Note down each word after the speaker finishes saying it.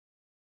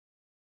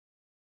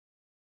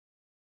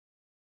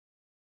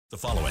The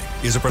following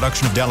is a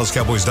production of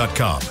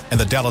DallasCowboys.com and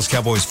the Dallas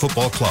Cowboys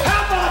Football Club.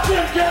 How about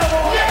them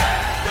Cowboys?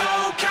 Yeah!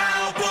 Go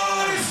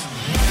Cowboys!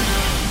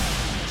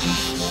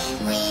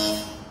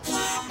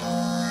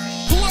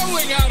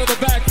 Blowing out of the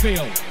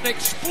backfield,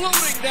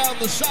 exploding down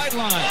the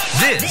sideline.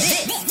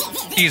 This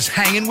is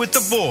Hanging with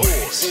the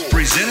Boys,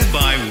 presented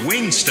by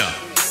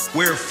Wingstop,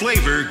 where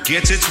flavor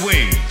gets its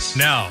wings.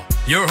 Now,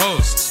 your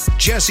hosts,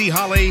 Jesse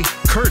Holley,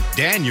 Kurt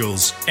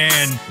Daniels,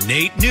 and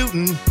Nate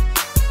Newton.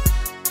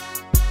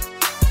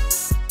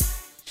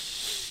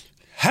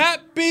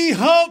 Happy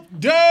Hump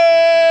Day!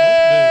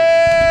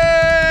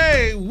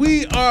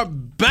 We are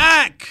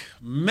back.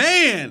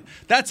 Man,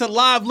 that's a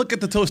live look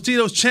at the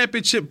Tostitos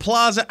Championship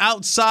Plaza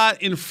outside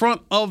in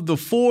front of the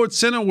Ford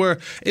Center, where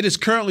it is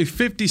currently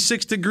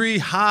 56 degree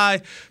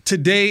high.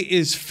 Today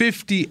is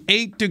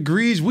 58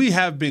 degrees. We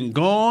have been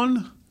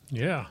gone.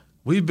 Yeah.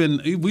 We've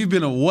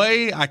been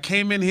away. I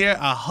came in here.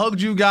 I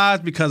hugged you guys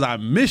because I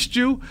missed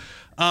you.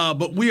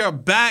 But we are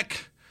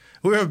back.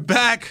 We're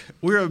back,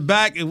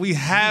 and we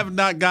have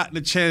not gotten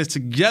a chance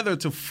together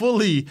to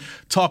fully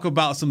talk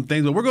about some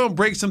things. But we're going to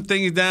break some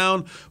things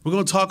down. We're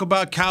going to talk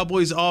about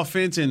Cowboys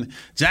offense and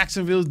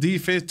Jacksonville's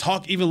defense,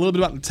 talk even a little bit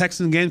about the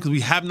Texans game because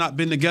we have not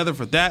been together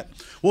for that.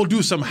 We'll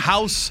do some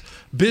house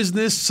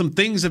business. Some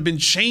things have been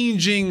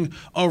changing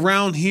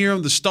around here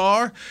on the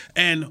Star.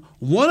 And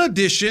one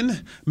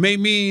addition may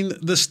mean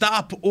the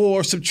stop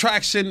or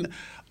subtraction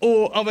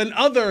of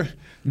another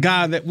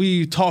guy that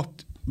we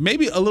talked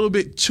maybe a little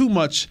bit too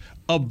much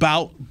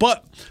about.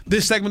 But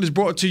this segment is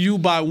brought to you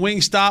by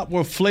Wingstop,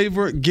 where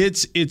flavor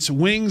gets its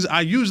wings.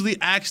 I usually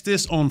ask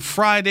this on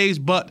Fridays,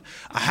 but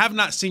I have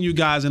not seen you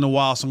guys in a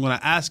while, so I'm going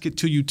to ask it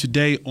to you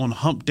today on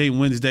Hump Day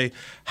Wednesday.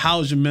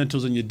 How's your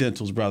mentals and your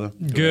dentals, brother?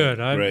 Good.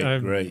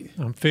 Great.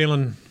 I'm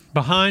feeling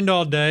behind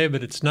all day,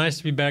 but it's nice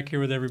to be back here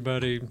with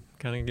everybody,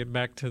 kind of get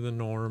back to the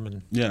norm,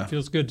 and it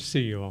feels good to see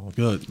you all.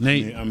 Good.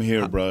 Nate? I'm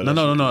here, bro.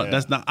 No. Yeah.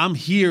 That's not. I'm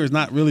here is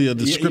not really a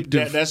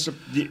descriptive.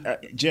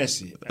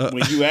 Jesse.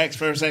 When you asked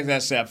first, I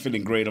said, I'm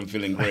feeling great.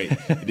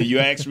 Then you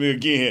asked me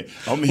again.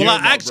 I'm here. Well,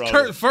 I asked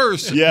Kurt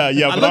first. Yeah.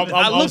 But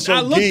I looked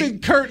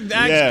at Kurt and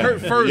asked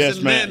Kurt first, yes,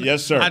 and man. then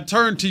Yes, sir. I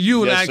turned to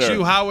you and asked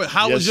you how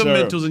was your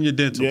mentals and your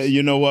dentals? Yeah,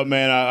 you know what,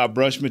 man? I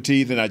brushed my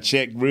teeth and I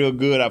checked real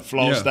good. I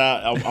flossed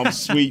out. I'm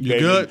sweet, baby.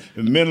 Good?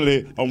 And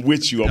mentally, I'm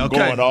with you. I'm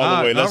going all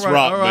the way. Let's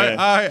rock, man. All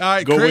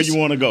right. Go Chris, where you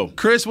want to go.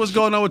 Chris, what's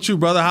going on with you,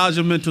 brother? How's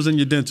your mentals and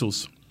your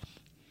dentals?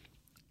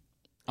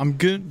 I'm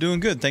good, doing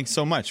good. Thanks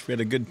so much. We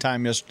had a good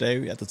time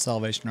yesterday at the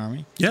Salvation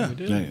Army. Yeah,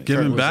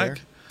 giving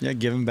back. Yeah,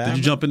 giving back. Did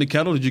you jump in the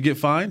kettle? Did you get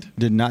fined?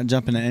 Did not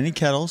jump into any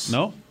kettles.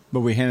 No. But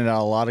we handed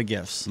out a lot of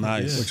gifts.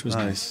 Nice. Which was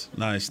nice.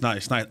 Nice.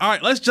 All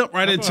right, let's jump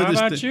right into this.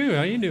 How about you?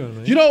 How you doing,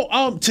 man? You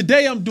know,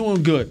 today I'm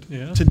doing good.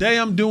 Yeah. Today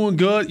I'm doing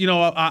good. You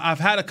know, I've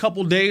had a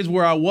couple days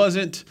where I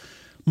wasn't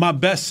my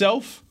best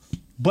self.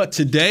 But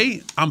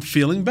today, I'm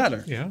feeling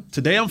better. Yeah.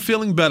 Today, I'm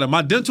feeling better.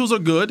 My dentals are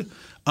good,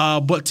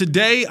 but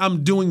today,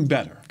 I'm doing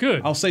better.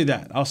 Good. I'll say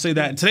that.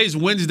 And today's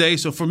Wednesday,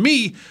 so for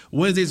me,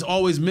 Wednesday's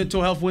always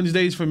mental health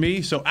Wednesdays for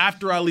me. So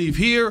after I leave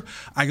here,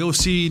 I go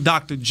see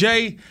Dr.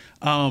 J.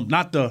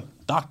 Not the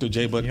Dr.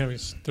 J, but You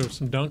throw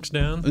some dunks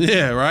down.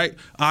 yeah, right.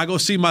 I go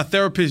see my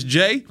therapist,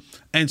 Jay.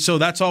 And so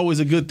that's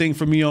always a good thing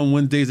for me on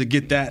Wednesdays to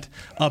get that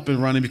up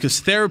and running because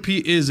therapy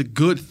is a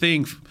good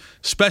thing,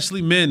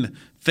 especially men.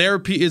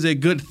 Therapy is a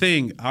good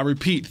thing. I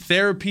repeat,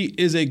 therapy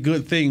is a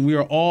good thing. We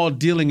are all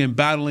dealing and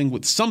battling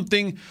with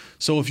something.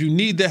 So if you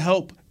need the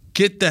help,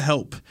 get the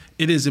help.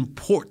 It is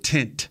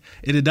important.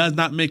 It does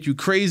not make you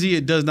crazy.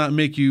 It does not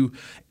make you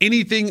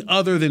anything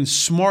other than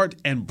smart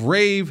and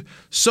brave.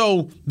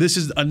 So this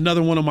is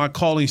another one of my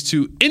callings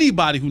to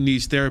anybody who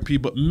needs therapy,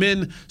 but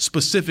men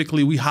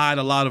specifically, we hide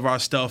a lot of our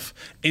stuff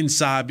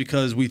inside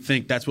because we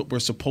think that's what we're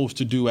supposed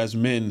to do as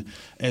men,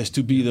 as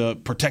to be the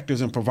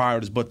protectors and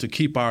providers, but to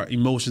keep our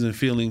emotions and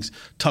feelings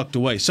tucked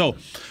away. So,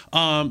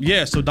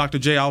 so Dr.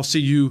 J, I'll see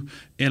you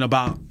at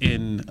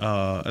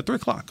 3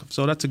 o'clock.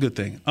 So that's a good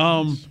thing.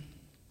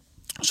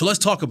 So let's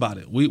talk about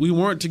it. We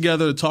weren't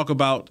together to talk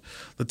about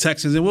the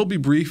Texans, and we'll be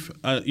brief.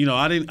 I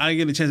didn't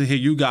get a chance to hear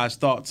you guys'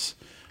 thoughts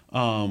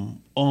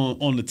on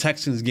the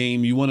Texans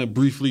game. You want to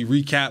briefly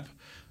recap,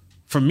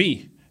 for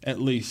me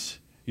at least,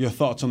 your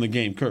thoughts on the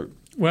game, Kurt?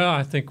 Well,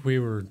 I think we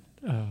were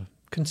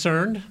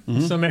concerned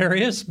in some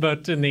areas,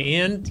 but in the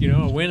end,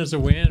 a win is a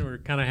win. We're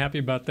kind of happy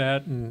about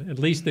that, and at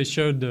least they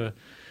showed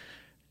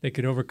they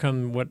could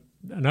overcome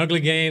an ugly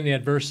game, the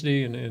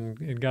adversity,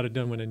 and got it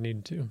done when it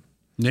needed to.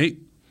 Nate?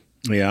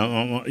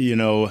 Yeah,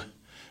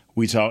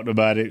 we talked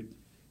about it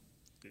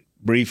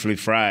briefly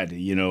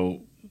Friday.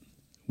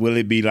 Will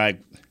it be like,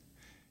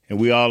 and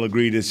we all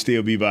agreed it'd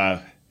still be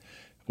by,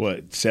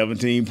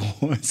 17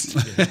 points?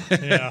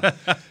 Yeah.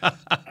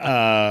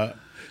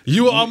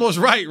 You were almost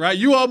right?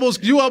 You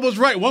almost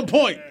right. 1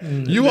 point.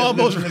 You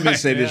almost right. Let me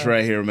say this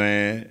right here,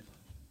 man.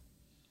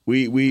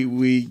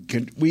 We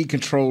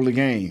control the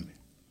game,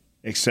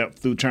 except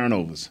through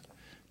turnovers.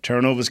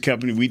 Turnovers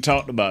kept me. We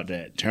talked about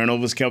that.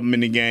 Turnovers kept them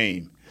in the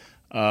game.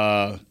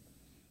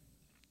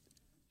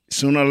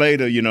 sooner or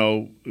later,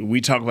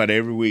 we talk about it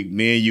every week,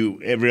 me and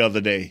you, every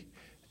other day.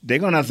 They're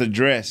going to have to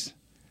address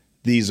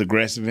these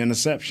aggressive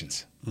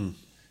interceptions.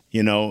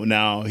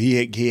 Now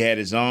he had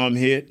his arm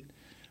hit,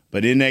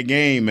 but in that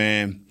game,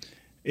 man,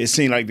 it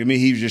seemed like to me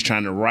he was just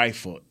trying to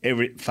rifle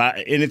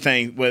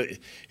anything. Well,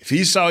 if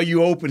he saw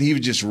you open, he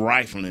was just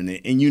rifling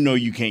it, and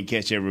you can't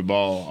catch every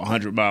ball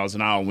 100 miles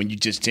an hour when you're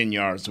just 10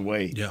 yards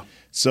away. Yeah.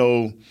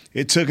 So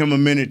it took him a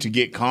minute to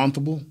get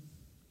comfortable,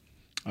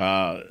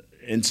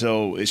 and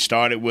so it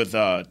started with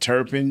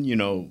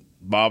Turpin,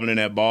 bobbling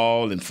that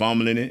ball and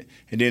fumbling it,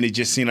 and then it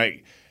just seemed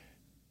like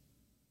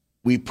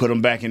we put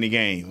him back in the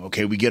game.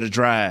 Okay, we get a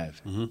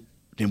drive.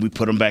 Then we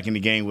put them back in the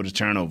game with a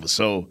turnover.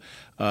 So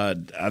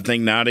I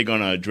think now they're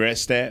going to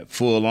address that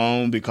full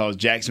on because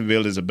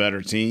Jacksonville is a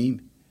better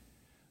team.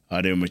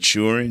 They're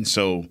maturing.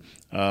 So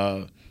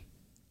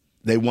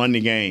they won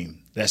the game.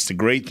 That's the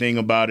great thing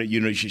about it.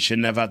 You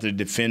shouldn't have to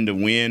defend the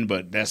win,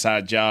 but that's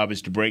our job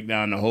is to break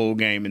down the whole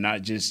game and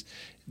not just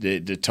the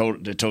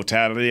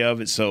totality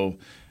of it. So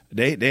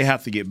they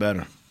have to get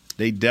better.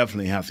 They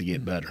definitely have to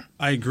get better.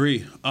 I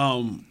agree.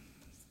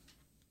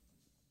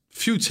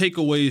 Few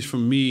takeaways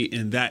from me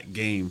in that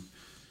game.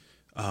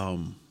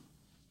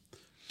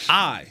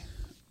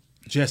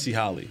 Jesse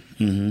Holley,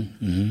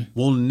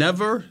 will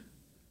never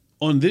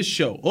on this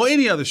show or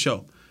any other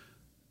show,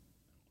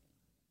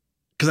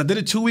 because I did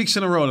it 2 weeks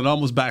in a row and it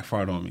almost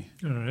backfired on me.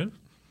 All right.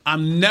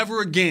 I'm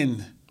never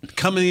again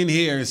coming in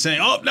here and saying,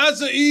 "Oh,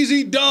 that's an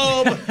easy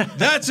dub.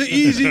 That's an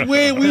easy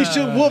win. We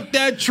should whoop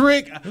that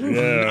trick."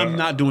 Yeah. I'm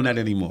not doing that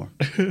anymore.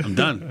 I'm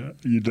done.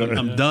 You done?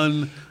 I'm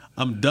done.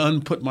 I'm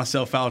done putting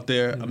myself out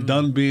there. I'm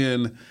done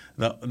being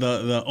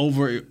the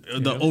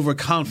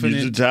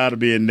overconfident. You're tired of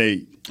being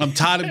Nate. I'm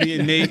tired of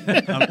being Nate.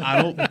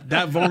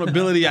 That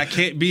vulnerability I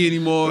can't be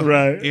anymore.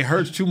 Right. It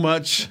hurts too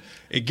much.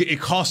 It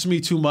costs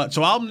me too much.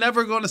 So I'm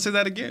never going to say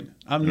that again.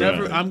 I'm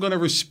going to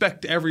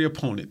respect every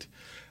opponent.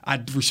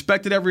 I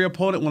respected every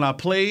opponent when I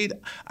played.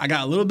 I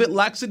got a little bit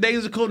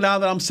lackadaisical now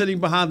that I'm sitting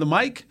behind the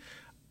mic.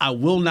 I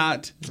will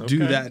not do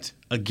that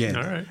again.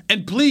 All right.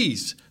 And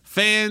please,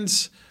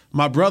 fans,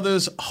 my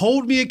brothers,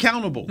 hold me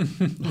accountable.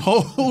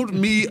 Hold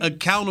me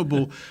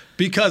accountable,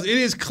 because it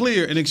is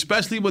clear, and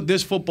especially with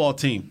this football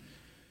team,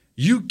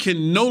 you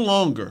can no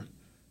longer,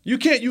 you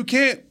can't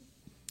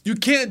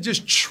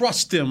just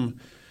trust them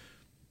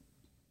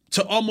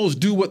to almost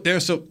do what they're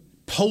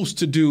supposed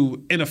to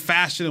do in a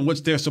fashion in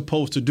which they're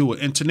supposed to do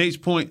it. And to Nate's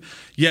point,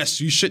 yes,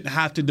 you shouldn't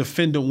have to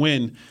defend a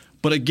win,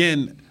 but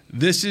again,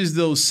 this is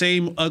those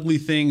same ugly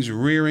things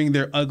rearing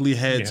their ugly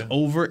heads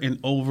over and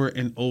over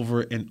and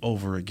over and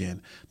over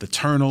again. The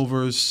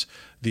turnovers,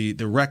 the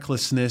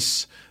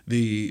recklessness,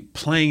 the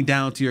playing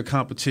down to your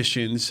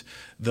competitions,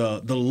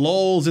 the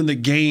lulls in the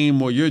game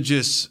where you're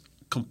just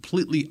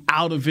completely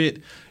out of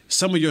it.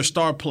 Some of your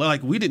star play,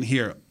 like we didn't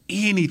hear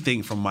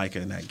anything from Micah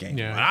in that game.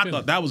 Yeah, I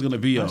thought that was going to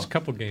be last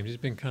couple games he's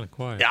been kind of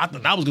quiet. Yeah, I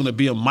thought that was going to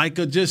be a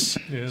Micah just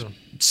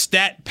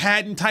stat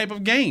padding type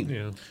of game.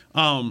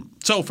 Yeah.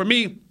 So for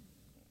me,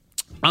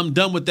 I'm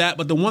done with that.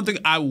 But the one thing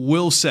I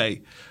will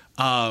say,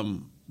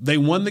 they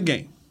won the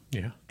game.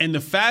 Yeah. And the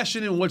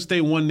fashion in which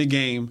they won the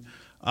game,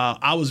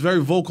 I was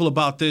very vocal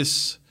about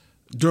this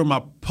during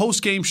my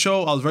post-game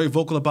show. I was very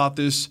vocal about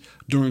this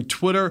during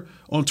Twitter.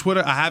 On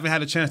Twitter, I haven't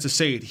had a chance to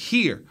say it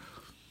here.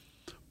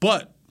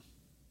 But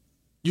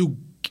you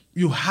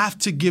have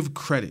to give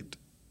credit,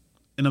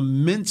 an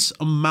immense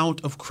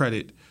amount of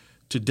credit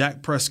to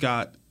Dak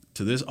Prescott,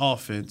 to this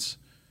offense,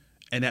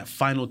 and that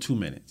final 2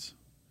 minutes.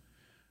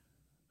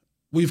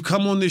 We've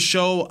come on this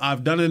show,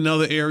 I've done it in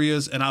other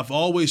areas, and I've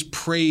always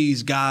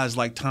praised guys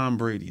like Tom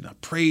Brady, and I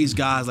praised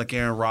guys like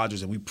Aaron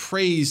Rodgers, and we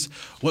praised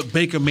what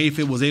Baker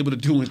Mayfield was able to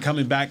do in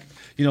coming back,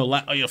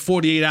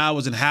 48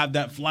 hours and have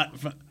that flat.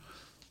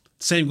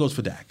 Same goes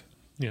for Dak.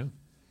 Yeah.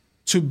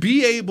 To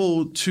be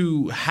able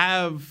to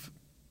have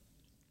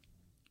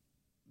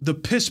the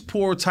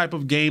piss-poor type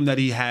of game that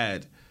he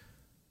had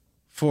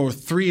for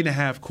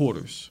 3.5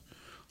 quarters,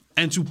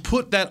 and to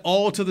put that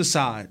all to the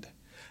side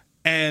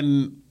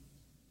and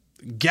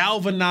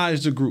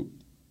galvanize the group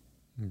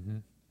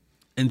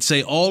and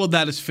say all of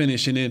that is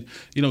finished. And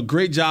then,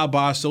 great job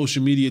by our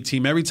social media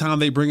team. Every time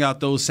they bring out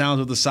those sounds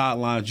of the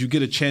sidelines, you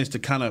get a chance to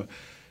kind of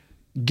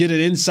get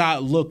an inside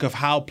look of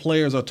how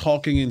players are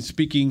talking and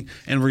speaking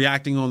and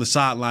reacting on the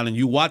sideline. And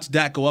you watch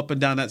Dak go up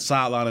and down that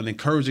sideline and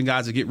encouraging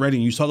guys to get ready.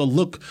 And you saw the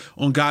look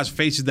on guys'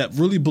 faces that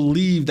really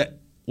believed that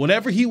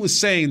whatever he was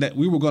saying that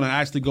we were going to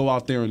actually go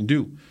out there and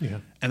do. Yeah.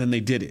 And then they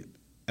did it.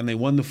 And they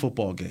won the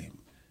football game.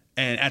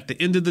 And at the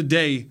end of the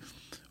day,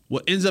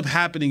 what ends up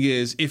happening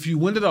is if you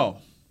win it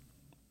all,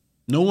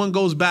 no one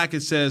goes back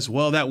and says,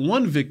 well, that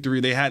one victory,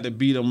 they had to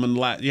beat them. No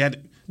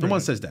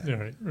one says that.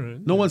 Right.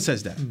 No one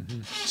says that.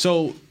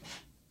 So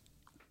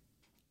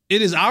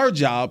it is our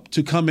job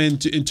to come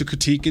into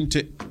critique and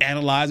to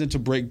analyze and to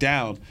break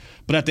down.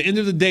 But at the end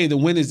of the day, the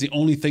win is the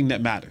only thing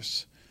that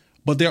matters.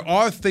 But there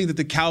are things that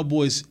the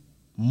Cowboys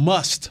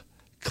must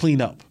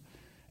clean up.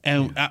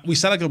 And we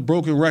sound like a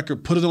broken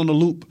record, put it on the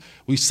loop.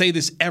 We say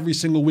this every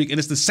single week, and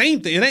it's the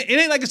same thing. It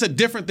ain't like it's a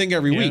different thing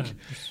every week.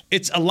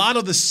 It's a lot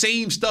of the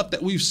same stuff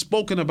that we've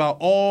spoken about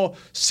all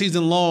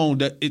season long,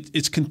 that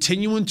it's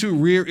continuing to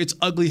rear its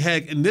ugly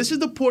head. And this is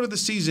the part of the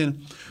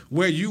season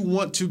where you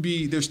want to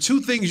be – there's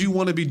two things you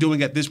want to be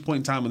doing at this point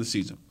in time of the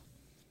season.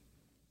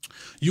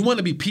 You want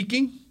to be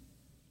peaking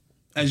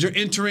as you're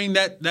entering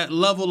that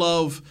level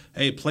of,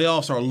 hey,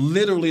 playoffs are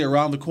literally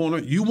around the corner.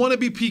 You want to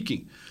be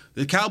peaking.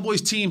 The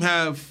Cowboys team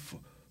have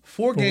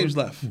four games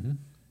left,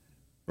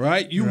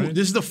 right?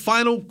 This is the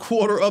final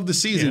quarter of the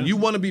season. Yeah. You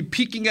want to be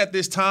peaking at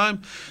this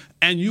time,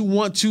 and you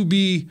want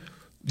to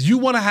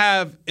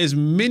have as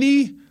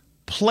many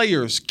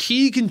players,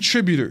 key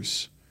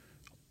contributors,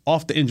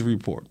 off the injury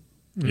report.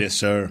 Yes,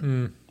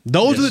 sir.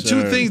 Those are the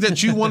two things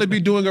that you want to be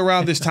doing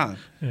around this time.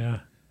 Yeah.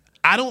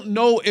 I don't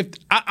know if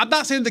I'm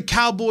not saying the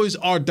Cowboys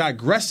are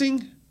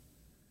digressing,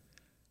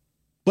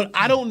 but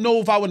I don't know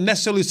if I would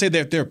necessarily say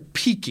that they're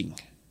peaking.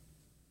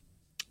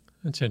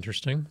 That's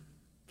interesting.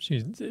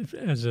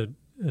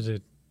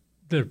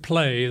 Their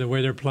play, the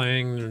way they're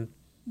playing,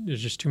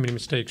 there's just too many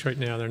mistakes right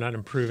now. They're not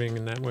improving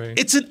in that way.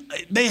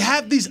 They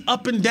have these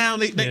up and down.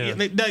 It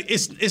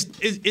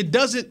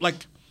doesn't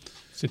like.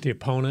 Is it the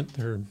opponent?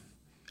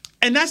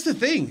 And that's the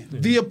thing.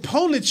 The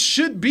opponents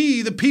should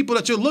be the people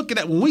that you're looking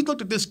at. When we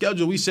looked at this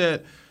schedule, we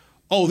said,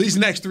 "Oh, these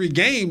next 3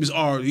 games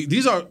are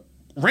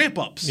ramp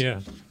ups." Yeah.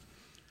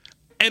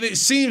 And it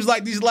seems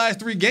like these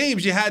last 3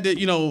 games, you had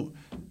to,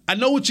 I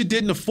know what you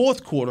did in the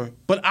fourth quarter,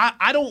 but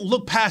I don't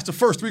look past the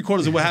first 3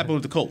 quarters of what happened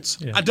with the Colts.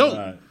 Yeah. I don't.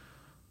 Right.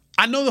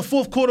 I know the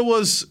fourth quarter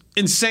was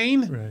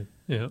insane, right?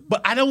 Yeah.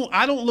 But I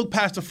don't look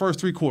past the first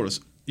 3 quarters.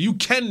 You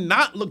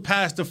cannot look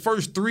past the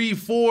first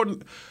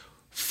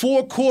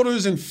 4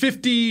 quarters and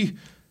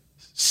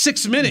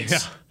 56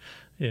 minutes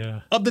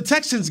of the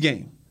Texans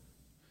game.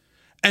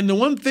 And the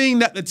one thing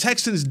that the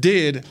Texans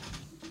did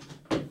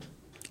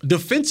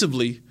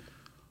defensively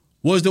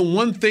was the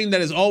one thing that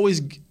has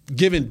always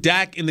given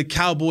Dak and the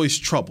Cowboys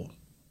trouble,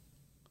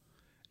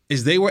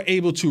 is they were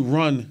able to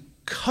run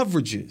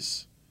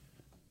coverages.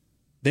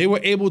 They were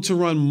able to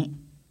run,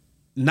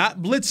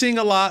 not blitzing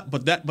a lot,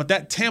 but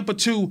that Tampa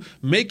 2,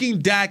 making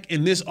Dak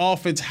and this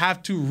offense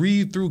have to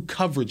read through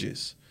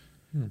coverages.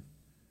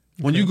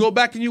 When you go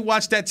back and you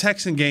watch that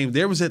Texan game,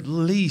 there was at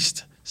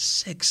least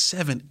 6,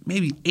 7,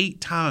 maybe 8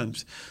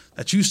 times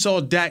that you saw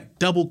Dak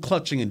double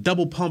clutching and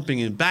double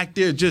pumping and back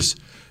there just,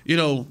 I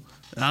don't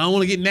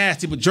want to get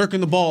nasty, but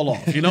jerking the ball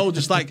off,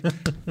 just like,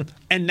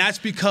 and that's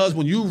because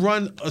when you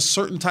run a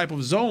certain type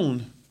of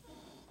zone,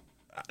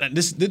 and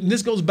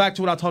this goes back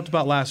to what I talked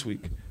about last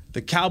week.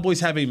 The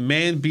Cowboys have a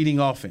man-beating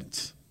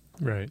offense.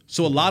 Right.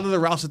 So a lot of the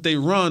routes that they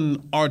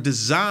run are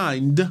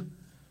designed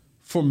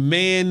for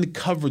man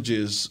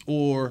coverages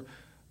or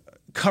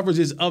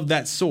coverages of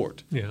that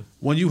sort. Yeah.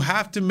 When you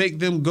have to make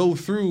them go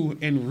through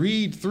and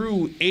read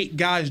through 8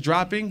 guys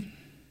dropping,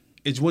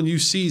 it's when you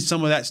see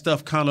some of that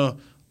stuff kind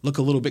of look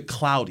a little bit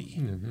cloudy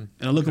and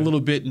look a little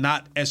bit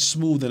not as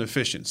smooth and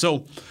efficient.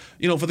 So,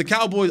 for the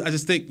Cowboys, I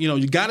just think,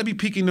 you got to be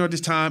peaking there at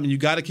this time, and you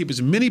got to keep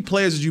as many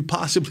players as you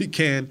possibly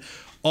can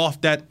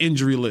off that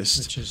injury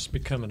list. Which is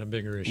becoming a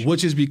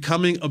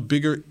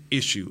bigger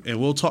issue.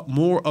 And we'll talk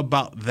more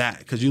about that,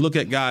 because you look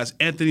at guys,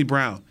 Anthony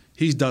Brown,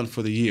 he's done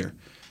for the year.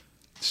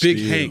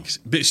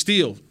 Big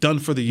Steele, done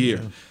for the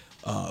year.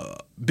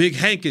 Big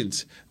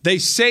Hankins, they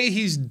say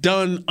he's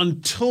done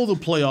until the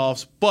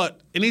playoffs,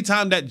 but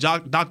anytime that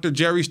Dr.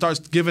 Jerry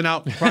starts giving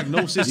out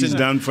prognosis, he's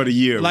done for the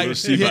year. Like, we'll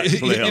see about the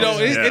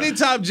playoffs.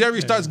 Anytime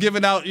Jerry starts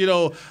giving out,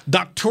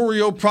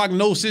 doctoral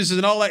prognosis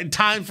and all that and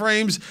time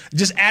frames,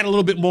 just add a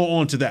little bit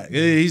more onto that.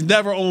 He's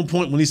never on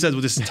point when he says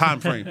with this time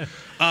frame.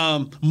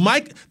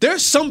 Mike,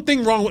 there's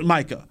something wrong with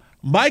Micah.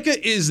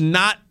 Micah is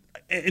not,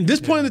 at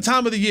this point in the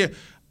time of the year,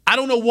 I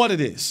don't know what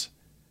it is,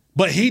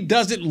 but he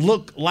doesn't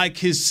look like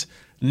his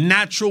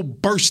natural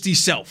bursty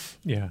self.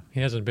 Yeah,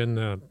 he hasn't been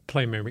the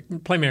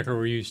playmaker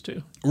we're used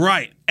to.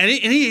 Right, and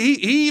he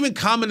even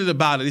commented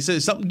about it. He said,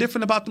 "There's something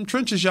different about them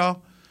trenches,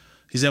 y'all."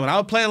 He said, "When I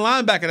was playing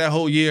linebacker that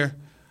whole year,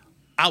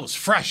 I was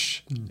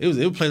fresh. It was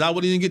plays I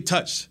wouldn't even get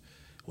touched.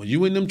 When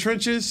you in them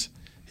trenches,"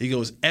 he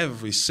goes,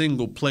 "every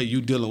single play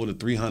you dealing with a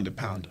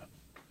 300-pounder."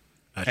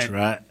 That's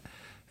right,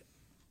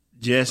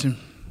 Jason.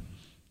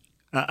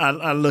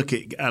 I look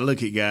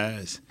at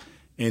guys.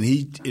 And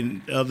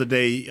the other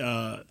day,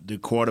 the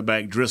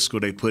quarterback Driscoll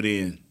they put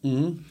in,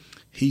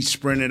 he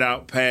sprinted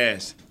out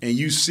past, and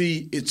you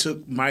see it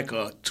took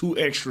Micah 2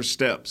 extra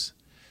steps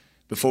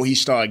before he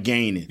started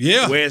gaining.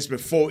 Yeah. Whereas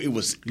before it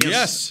was instant.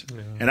 Yes.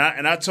 Yeah.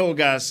 And I told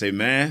guys,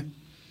 I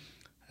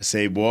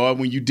say, boy,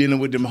 when you dealing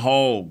with them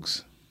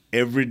hogs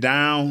every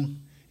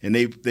down, and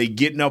they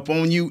getting up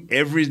on you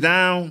every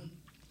down,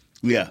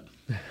 yeah.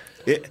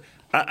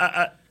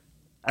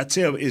 I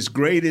tell you, as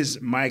great as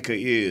Micah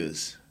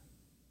is,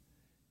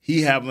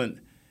 he haven't,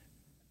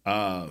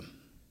 I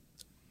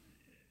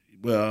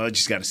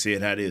just got to say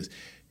it how it is.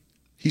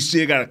 he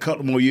still got a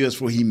couple more years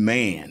before he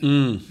man.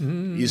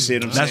 You see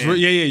what I'm That's saying?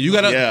 yeah. You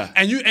gotta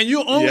and you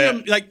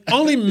only Yeah.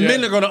 only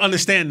men are gonna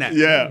understand that.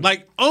 Yeah.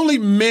 Like only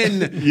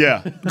men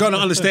gonna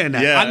understand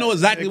that. Yeah. I know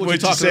exactly what you're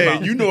talking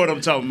about. You know what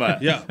I'm talking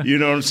about. Yeah. You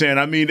know what I'm saying?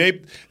 I mean,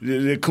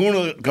 the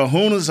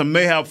kahunas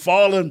may have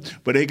fallen,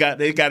 but they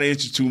got an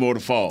inch or two more to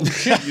fall. You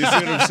see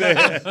what I'm saying?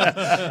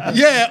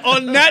 Yeah,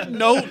 on that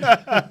note,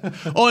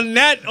 on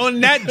that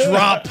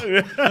drop,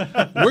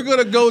 we're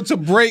gonna go to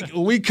break.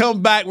 When we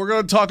come back, we're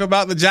gonna talk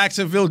about the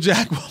Jacksonville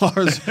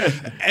Jaguars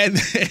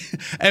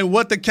and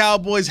what the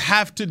Cowboys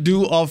have to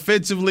do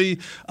offensively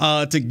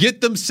to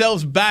get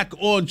themselves back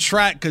on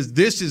track. Because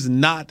this is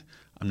not.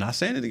 I'm not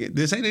saying it again.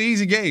 This ain't an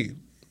easy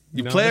game.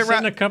 You play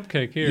around a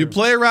cupcake here. You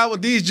play around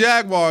with these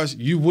Jaguars,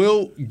 you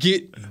will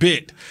get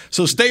bit.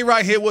 So stay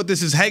right here with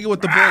this. Is Hanging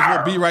with the Boys.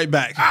 We'll be right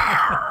back.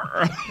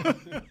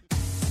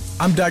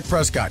 I'm Dak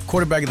Prescott,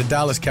 quarterback of the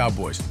Dallas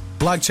Cowboys.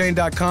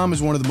 Blockchain.com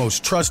is one of the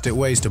most trusted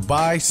ways to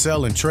buy,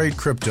 sell, and trade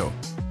crypto.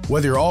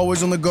 Whether you're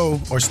always on the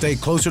go or stay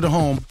closer to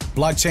home,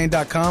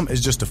 Blockchain.com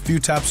is just a few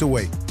taps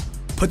away.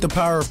 Put the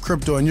power of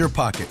crypto in your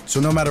pocket, so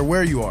no matter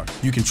where you are,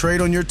 you can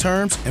trade on your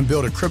terms and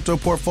build a crypto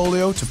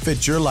portfolio to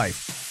fit your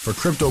life. For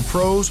crypto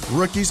pros,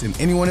 rookies, and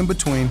anyone in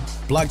between,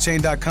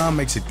 Blockchain.com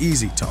makes it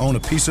easy to own a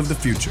piece of the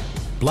future.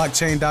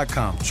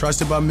 Blockchain.com,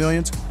 trusted by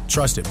millions,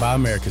 trusted by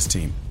America's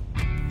team.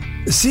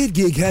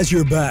 SeatGeek has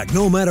your back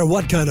no matter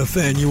what kind of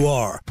fan you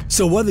are.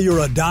 So whether you're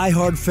a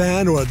diehard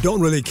fan or a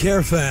don't really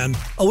care fan,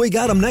 a we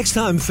got 'em next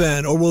time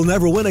fan or we'll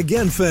never win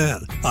again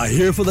fan, a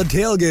here for the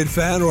tailgate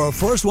fan or a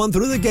first one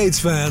through the gates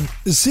fan,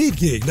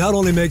 SeatGeek not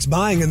only makes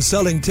buying and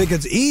selling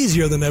tickets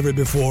easier than ever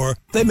before,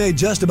 they made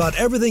just about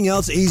everything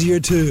else easier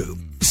too.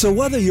 So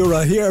whether you're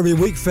a here every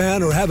week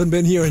fan or haven't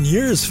been here in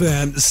years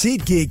fan,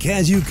 SeatGeek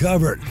has you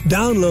covered.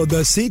 Download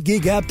the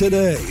SeatGeek app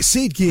today.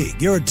 SeatGeek,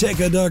 your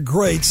ticket to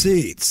great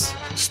seats.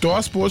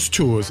 Star Sports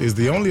Tours is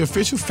the only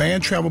official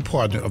fan travel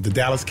partner of the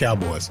Dallas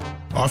Cowboys,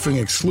 offering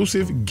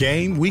exclusive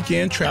game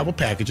weekend travel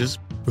packages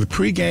with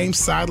pregame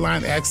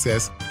sideline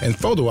access and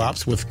photo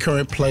ops with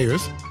current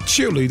players,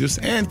 cheerleaders,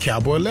 and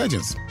Cowboy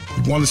legends.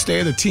 You want to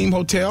stay at a team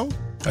hotel,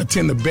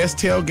 attend the best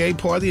tailgate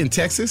party in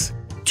Texas,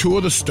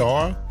 tour the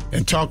Star,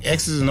 and talk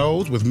X's and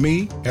O's with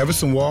me,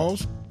 Everson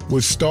Walls?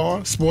 With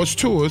Star Sports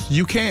Tours,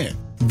 you can.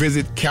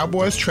 Visit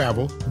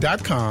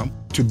cowboystravel.com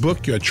to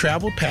book your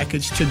travel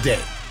package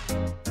today.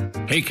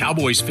 Hey,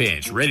 Cowboys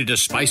fans, ready to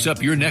spice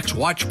up your next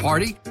watch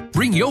party?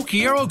 Bring Yo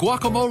Quiero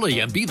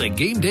guacamole and be the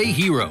game day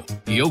hero.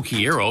 Yo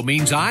Quiero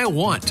means I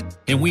want,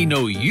 and we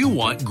know you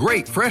want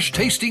great,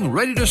 fresh-tasting,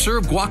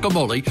 ready-to-serve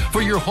guacamole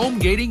for your home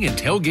gating and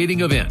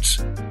tailgating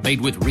events.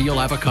 Made with real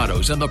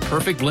avocados and the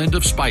perfect blend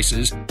of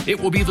spices, it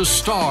will be the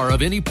star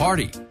of any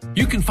party.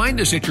 You can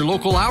find us at your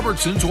local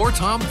Albertsons or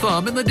Tom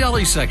Thumb in the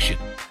deli section.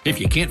 If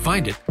you can't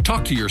find it,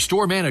 talk to your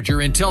store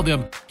manager and tell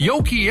them,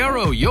 Yo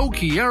Quiero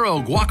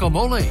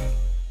guacamole.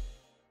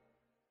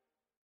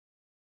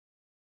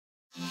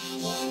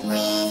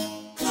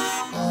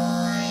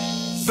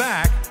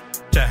 Back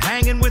to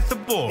Hanging with the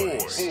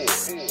Boys.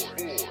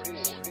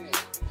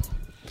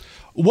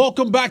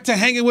 Welcome back to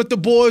Hanging with the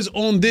Boys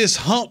on this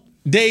Hump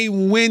Day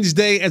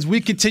Wednesday as we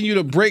continue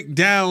to break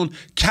down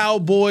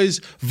Cowboys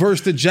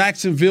versus the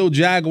Jacksonville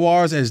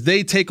Jaguars as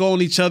they take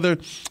on each other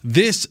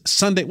this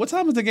Sunday. What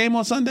time is the game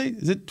on Sunday?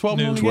 Is it 12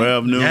 noon?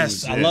 12 noon.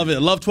 Yes, I love it. I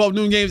love 12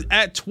 noon games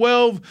at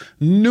 12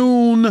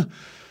 noon.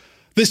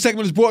 This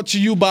segment is brought to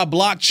you by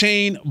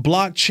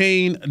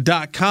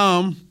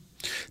blockchain.com.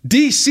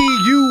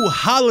 DCU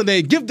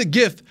Holiday. Give the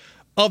gift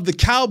of the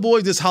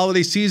Cowboys this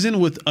holiday season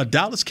with a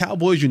Dallas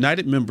Cowboys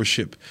United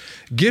membership.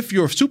 Gift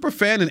your super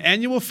fan an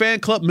annual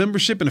fan club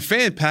membership and a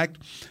fan pack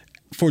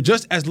for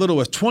just as little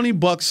as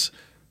 $20.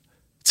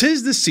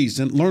 'Tis the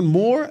season. Learn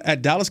more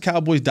at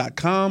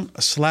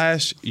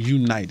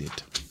dallascowboys.com/united.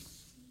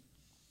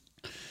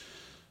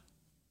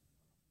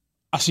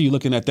 I see you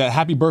looking at that.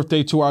 Happy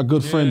birthday to our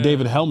good friend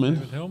David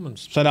Hellman.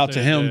 Shout out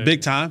to him.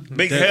 Big time.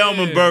 Big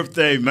Hellman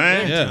birthday,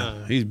 man.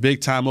 Yeah, he's big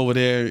time over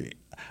there.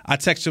 I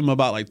texted him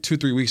about like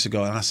 2-3 weeks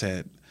ago, and I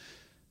said,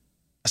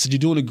 you're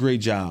doing a great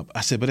job.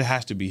 I said, but it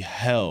has to be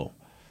hell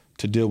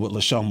to deal with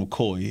LaShawn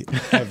McCoy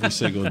every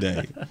single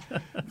day.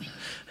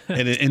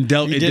 And you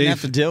didn't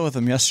have to deal with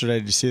him yesterday.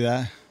 Did you see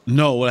that?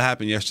 No, what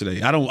happened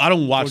yesterday? I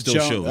don't watch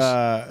those shows.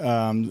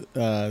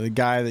 The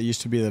guy that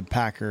used to be the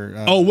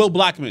Packer. Will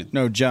Blackman.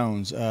 No,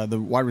 Jones,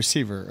 the wide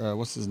receiver.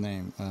 What's his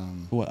name?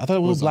 What? I thought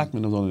Will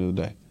Blackman was on the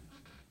other day.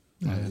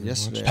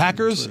 Yesterday.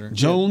 Packers,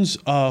 Jones.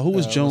 Who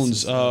was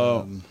Jones?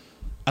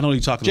 I know what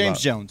you're talking about.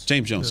 James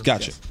Jones.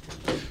 Gotcha. Yes.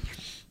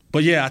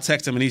 But yeah, I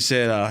texted him and he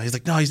said, he's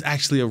like, no, he's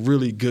actually a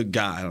really good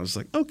guy. And I was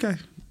like, okay.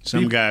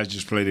 Some guys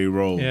just play their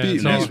role. Yeah, and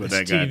that's what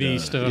that guy TV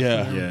does. stuff.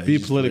 Yeah, be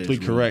politically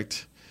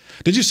correct.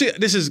 Did you see,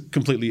 this is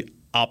completely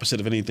opposite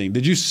of anything.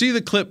 Did you see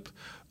the clip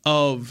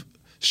of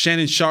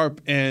Shannon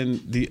Sharp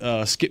and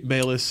the Skip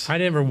Bayless? I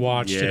never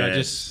watched it. I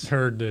just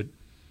heard that.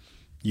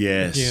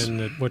 Yes. Again,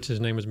 that what's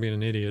his name was being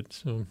an idiot.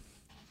 So,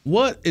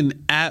 what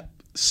an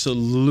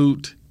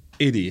absolute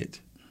idiot.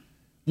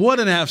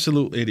 What an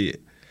absolute idiot.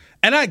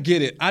 And I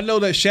get it. I know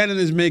that Shannon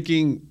is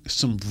making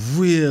some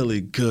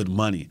really good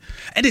money.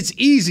 And it's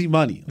easy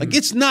money. Like,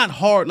 it's not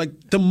hard.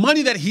 Like, the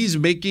money that he's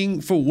making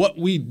for what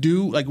we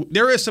do, like,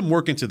 there is some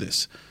work into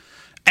this.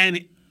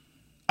 And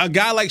a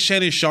guy like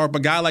Shannon Sharpe, a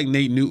guy like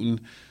Nate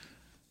Newton,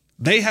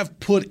 they have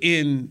put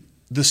in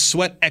the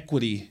sweat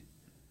equity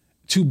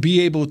to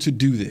be able to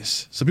do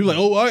this. So people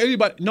are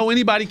like,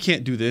 anybody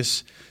can't do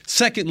this.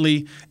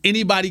 Secondly,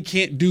 anybody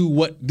can't do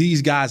what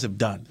these guys have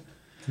done.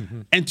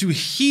 Mm-hmm. And to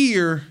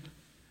hear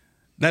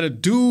that a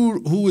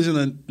dude who is in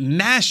the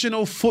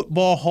National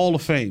Football Hall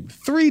of Fame,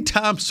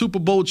 3-time Super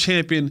Bowl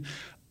champion,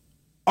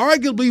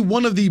 arguably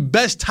one of the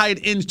best tight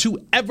ends to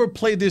ever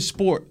play this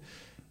sport,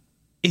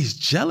 is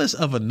jealous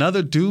of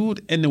another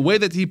dude, and the way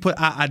that he put,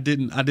 I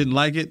didn't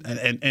like it,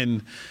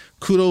 and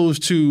kudos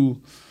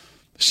to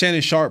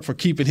Shannon Sharpe for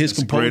keeping his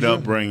composure. Great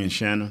upbringing,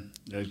 Shannon.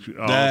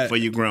 All for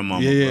your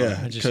grandmama.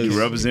 Yeah, you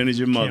represented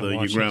your mother,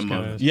 your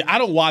grandmother. Yeah, I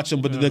don't watch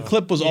them, but the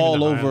clip was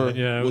all over.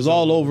 Yeah, it was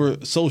all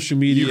over social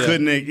media. You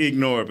couldn't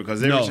ignore it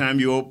because every time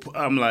you open,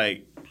 I'm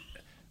like,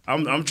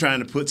 I'm trying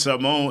to put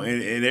something on,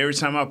 and every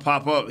time I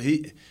pop up,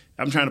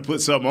 I'm trying to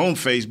put something on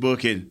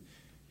Facebook, and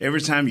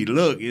every time you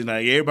look, it's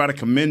like everybody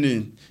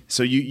commending.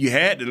 So you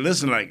had to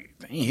listen like,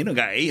 dang, he done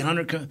got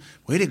 800.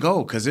 Way to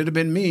go, because it'd have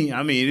been me.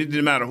 I mean, it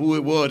didn't matter who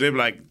it was. They'd be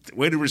like,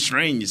 way to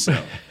restrain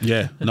yourself.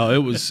 Yeah, no, it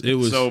was.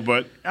 So,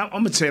 but I'm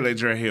going to tell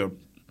you right here,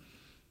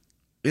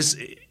 it's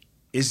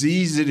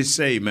easy to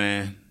say,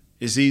 man.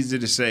 It's easy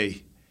to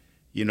say,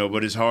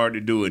 but it's hard to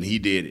do, and he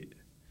did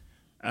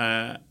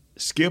it.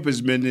 Skip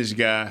has been this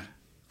guy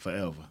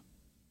forever.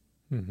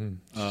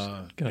 Mm-hmm.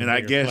 And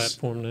I guess,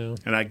 platform now.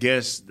 And I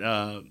guess,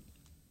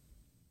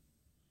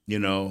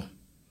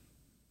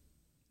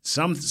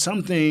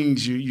 some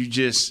things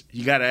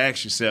you got to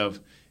ask yourself: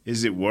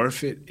 is it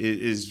worth it?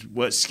 Is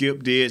what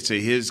Skip did to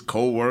his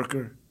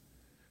coworker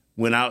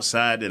went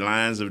outside the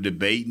lines of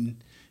debating?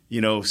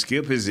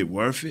 Skip, is it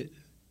worth it?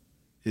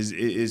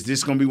 Is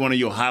this going to be one of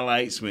your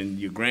highlights when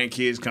your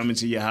grandkids come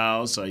into your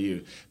house or your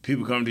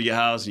people come to your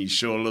house and you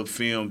show a little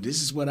film?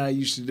 This is what I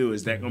used to do.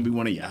 Is that going to be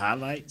one of your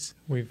highlights?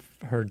 We've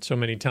heard so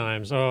many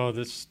times,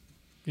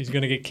 he's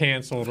going to get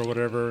canceled or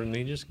whatever, and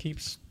he just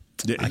keeps.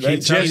 I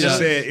can't tell you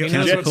say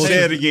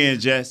it again,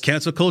 Jess.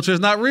 Cancel culture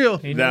is not real.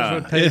 He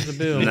knows what pays the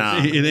bill.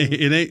 Nah.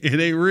 It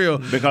ain't real.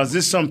 Because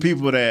there's some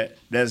people that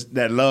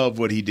love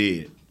what he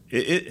did.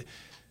 You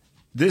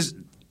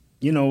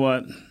know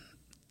what?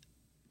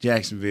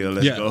 Jacksonville,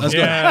 let's go. Let's go.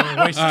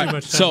 Yeah, waste too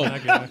much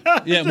time.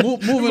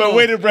 Moving but on.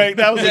 Wait a break.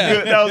 That was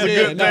a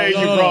good thing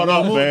you brought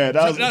up, man.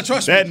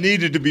 That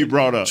needed to be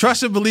brought up.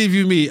 Trust and believe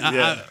you me.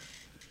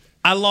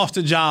 I lost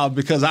a job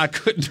because I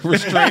couldn't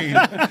restrain.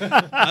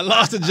 I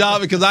lost a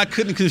job because I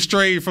couldn't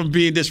constrain from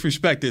being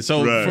disrespected.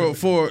 So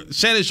for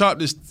Shannon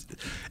Sharpe,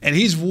 and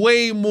he's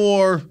way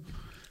more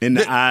in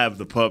the eye of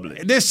the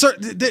public. There's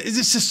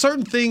just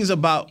certain things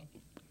about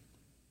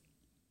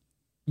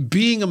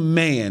being a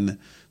man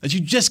that you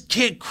just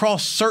can't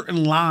cross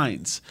certain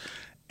lines,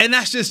 and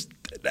that's just.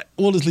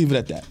 We'll just leave it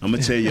at that. I'm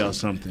gonna tell y'all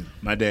something.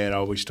 My dad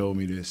always told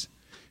me this.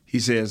 He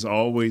says,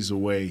 "Always a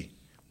way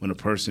when a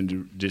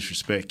person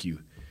disrespect you."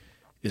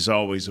 It's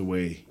always a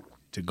way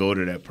to go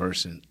to that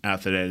person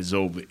after that is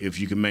over if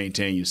you can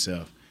maintain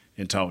yourself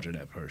and talk to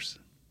that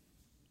person.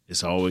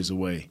 It's always a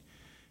way.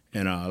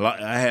 And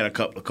I had a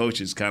couple of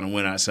coaches kind of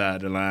went outside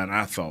the line,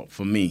 I thought,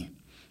 for me.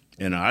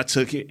 And I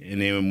took it,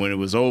 and then when it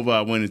was over, I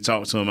went and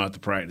talked to him after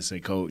practice and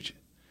said, Coach,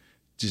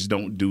 just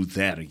don't do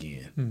that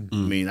again. Mm-hmm.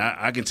 I mean,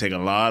 I can take a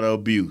lot of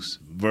abuse,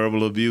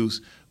 verbal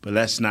abuse, but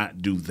let's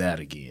not do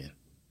that again,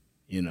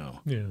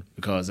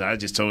 Because I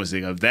just told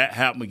him, if that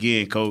happened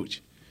again,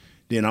 Coach,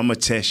 then I'm going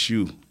to test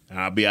you.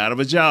 I'll be out of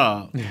a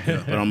job,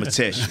 but I'm going to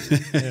test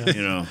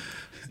you,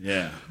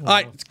 Yeah. All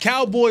right,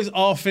 Cowboys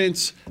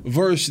offense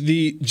versus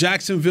the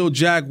Jacksonville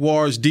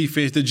Jaguars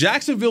defense. The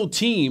Jacksonville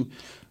team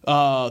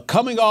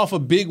coming off a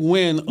big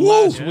win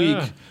last week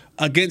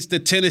against the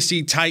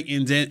Tennessee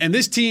Titans. And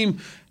this team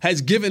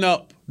has given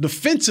up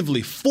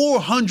defensively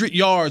 400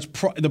 yards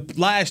the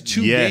last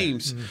two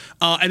games,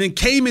 and then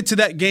came into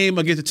that game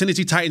against the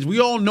Tennessee Titans.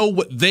 We all know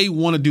what they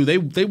want to do.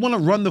 They want to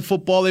run the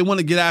football. They want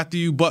to get after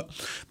you. But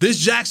this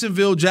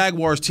Jacksonville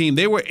Jaguars team,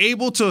 they were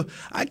able to,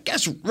 I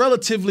guess,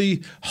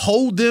 relatively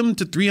hold them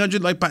to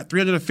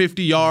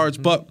 350 yards.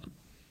 But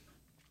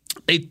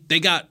they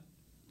got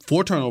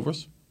 4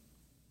 turnovers.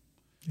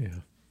 Yeah.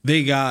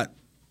 They got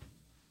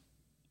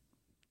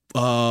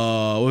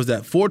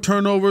 4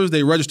 turnovers.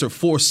 They registered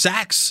 4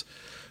 sacks.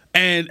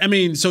 And I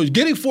mean, so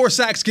getting 4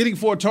 sacks, getting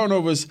 4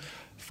 turnovers,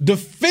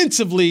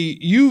 defensively,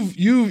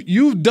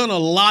 you've done a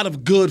lot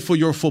of good for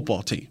your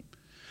football team.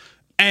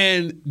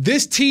 And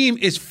this team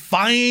is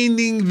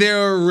finding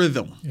their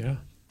rhythm. Yeah.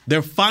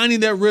 They're finding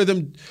their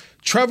rhythm.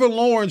 Trevor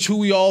Lawrence, who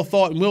we all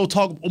thought, and we'll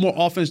talk more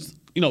offense,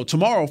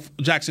 tomorrow,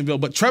 Jacksonville,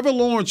 but Trevor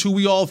Lawrence, who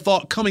we all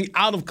thought coming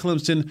out of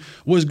Clemson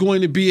was going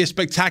to be a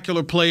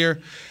spectacular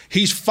player.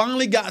 He's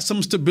finally got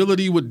some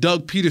stability with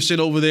Doug Peterson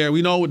over there.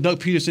 We know what Doug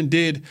Peterson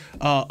did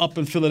up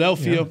in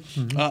Philadelphia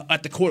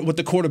at the court with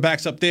the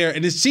quarterbacks up there,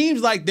 and it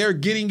seems like they're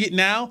getting it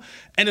now.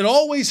 And it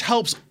always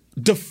helps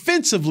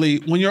defensively,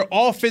 when your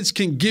offense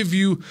can give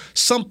you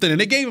something, and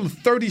they gave him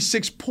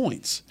 36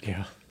 points.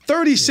 Yeah.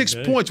 36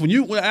 points.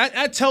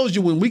 That tells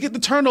you when we get the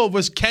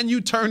turnovers, can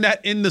you turn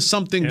that into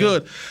something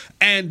good?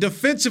 And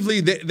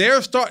defensively,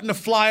 they're starting to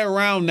fly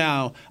around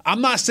now.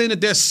 I'm not saying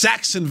that they're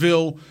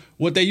Saxonville,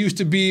 what they used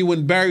to be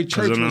when Barry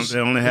Church was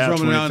They only have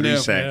 23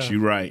 sacks. Yeah.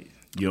 You're right.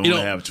 You only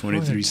have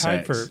 23 sacks. They're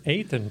tied sacks. for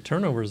 8th in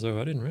turnovers, though.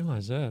 I didn't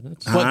realize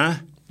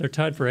that. They're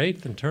tied for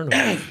 8th in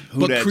turnovers.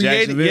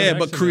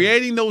 But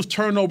creating those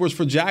turnovers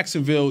for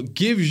Jacksonville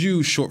gives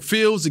you short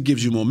fields. It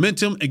gives you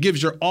momentum. It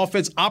gives your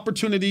offense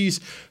opportunities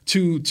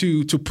to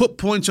put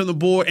points on the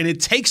board, and it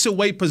takes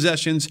away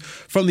possessions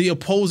from the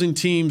opposing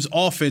team's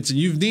offense. And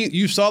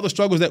you saw the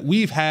struggles that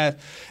we've had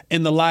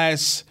in the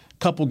last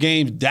couple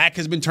games. Dak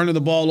has been turning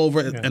the ball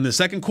over, and the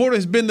second quarter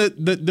has been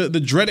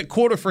the dreaded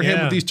quarter for him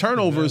with these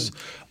turnovers.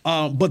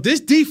 But this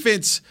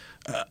defense,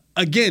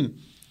 again.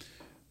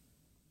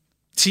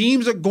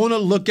 Teams are going to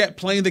look at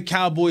playing the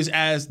Cowboys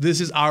as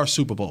this is our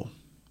Super Bowl.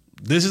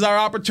 This is our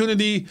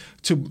opportunity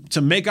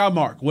to make our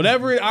mark.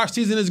 Whatever our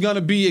season is going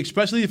to be,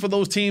 especially for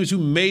those teams who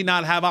may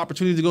not have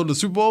opportunity to go to the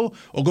Super Bowl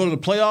or go to the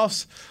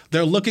playoffs,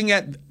 they're looking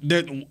at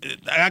their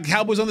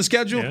Cowboys on the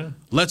schedule. Yeah.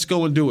 Let's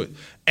go and do it.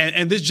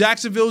 And this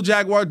Jacksonville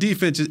Jaguar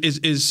defense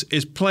is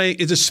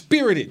a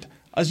spirited.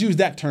 Let's use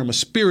that term, a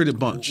spirited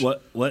bunch.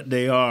 What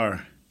they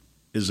are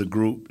is a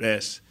group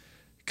that's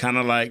kind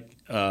of like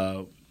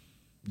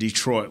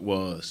Detroit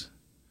was.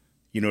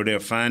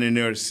 They're finding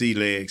their sea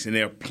legs and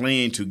they're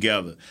playing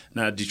together.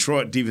 Now,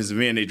 Detroit defensive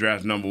end, they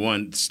drafted number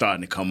 1,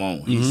 starting to come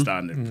on. He's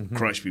starting to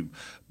crush people.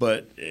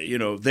 But,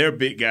 they're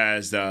big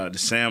guys. The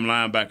Sam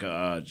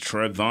linebacker,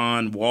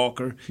 Trevon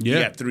Walker, he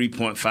got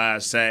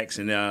 3.5 sacks.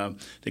 And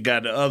they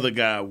got the other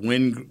guy,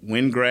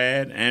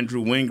 Wingrad,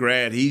 Andrew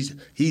Wingrad.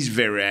 He's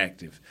very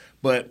active.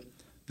 But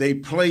they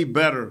play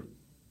better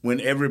when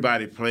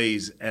everybody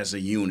plays as a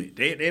unit.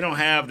 They don't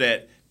have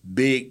that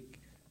big,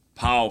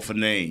 powerful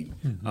name.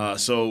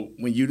 So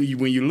when you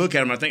look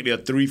at them, I think they're a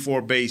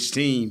 3-4 base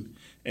team,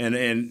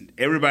 and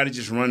everybody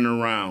just running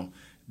around.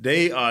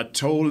 They are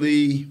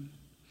totally.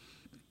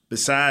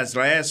 Besides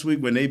last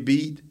week when they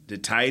beat the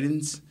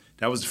Titans,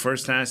 that was the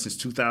first time since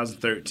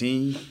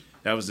 2013.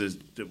 That was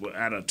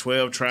out of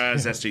 12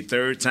 tries. That's their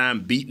third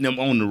time beating them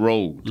on the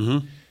road.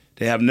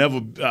 They have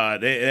never.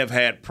 They have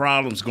had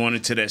problems going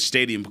into that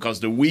stadium because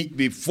the week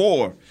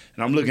before,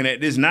 and I'm looking at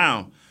this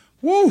now.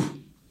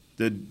 Woo.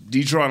 The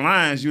Detroit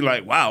Lions, you're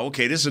like, wow,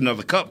 okay, this is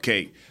another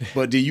cupcake.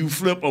 But do you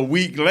flip a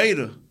week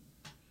later,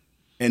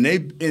 and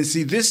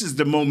see, this is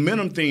the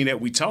momentum thing that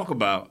we talk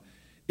about,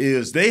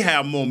 is they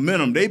have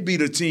momentum. They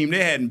beat a team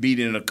they hadn't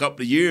beaten in a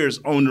couple of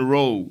years on the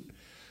road.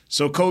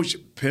 So Coach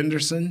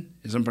Pederson,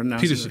 is I'm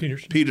pronouncing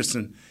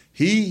Peterson,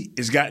 he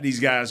has got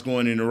these guys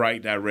going in the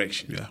right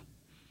direction.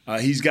 Yeah,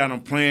 he's got them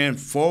playing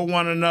for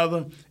one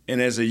another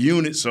and as a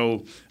unit.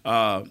 So.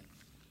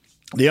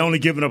 They only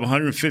giving up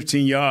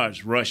 115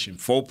 yards rushing,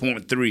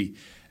 4.3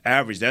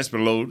 average. That's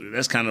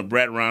kind of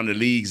right around the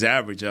league's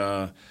average.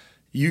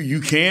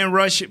 You can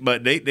rush it,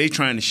 but they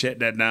trying to shut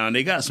that down.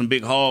 They got some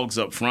big hogs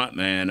up front,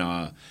 man.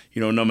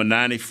 Number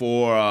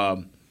 94,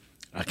 I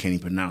can't even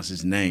pronounce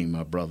his name,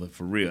 my brother,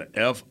 for real.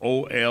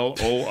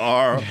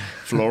 Folor,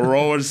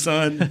 Floro,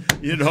 son.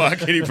 I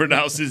can't even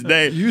pronounce his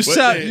name.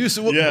 There's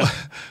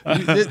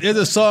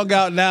a song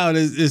out now, and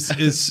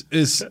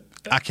it's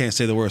I can't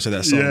say the words of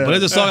that song, but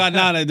there's a song out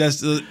now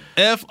that's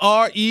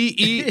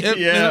F-R-E-E.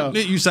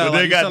 You sound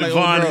they like got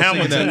Devon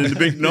Hamilton and the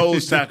big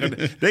nose tackle.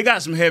 They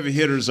got some heavy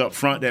hitters up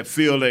front that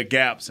fill their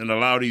gaps and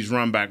allow these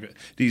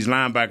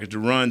linebackers to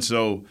run.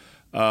 So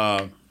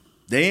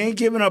they ain't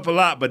giving up a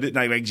lot, but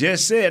like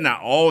Jess said,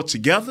 now all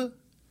together,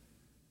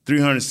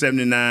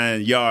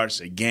 379 yards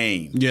a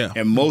game. Yeah,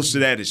 and most of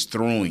that is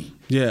throwing.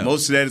 Yeah,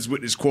 most of that is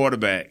with this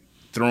quarterback.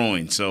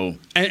 Throwing. So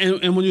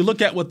and when you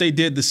look at what they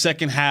did the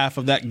second half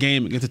of that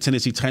game against the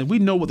Tennessee Titans, we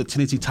know what the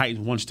Tennessee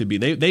Titans wants to be.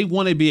 They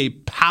want to be a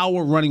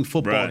power running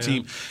football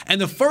team. And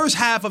the first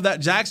half of that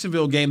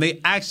Jacksonville game, they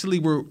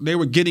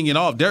were getting it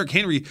off. Derrick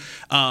Henry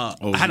had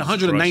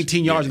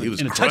 119 yards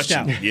in a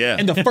touchdown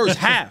in the first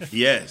half.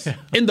 Yes.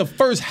 In the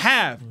first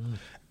half.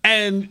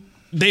 And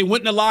they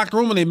went in the locker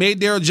room and they made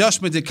their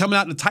adjustments. And coming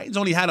out, the Titans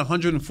only had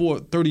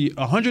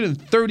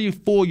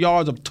 134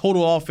 yards of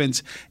total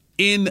offense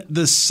in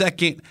the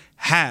second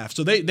half.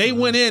 So they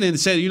went in and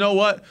said, you know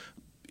what?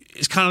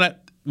 It's kind of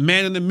that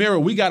man in the mirror.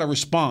 We got to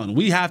respond.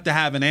 We have to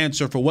have an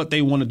answer for what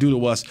they want to do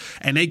to us.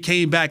 And they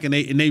came back and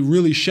they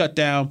really shut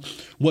down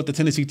what the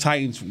Tennessee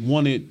Titans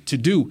wanted to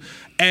do.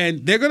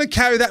 And they're going to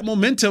carry that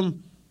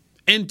momentum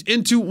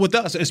into with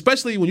us,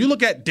 especially when you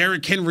look at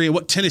Derrick Henry and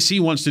what Tennessee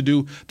wants to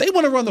do. They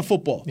want to run the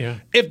football. Yeah.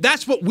 If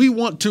that's what we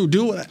want to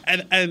do,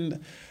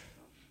 and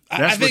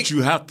that's what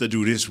you have to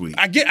do this week.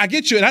 I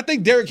get you. And I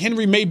think Derrick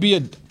Henry may be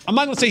I'm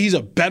not going to say he's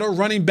a better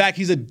running back.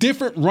 He's a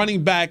different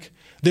running back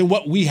than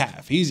what we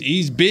have.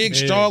 He's big,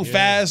 strong,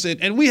 fast.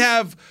 And we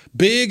have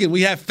big and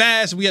we have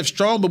fast and we have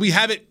strong, but we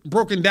have it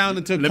broken down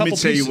into a couple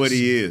pieces. Let me tell you what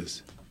he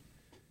is.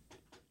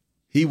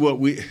 what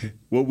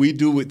we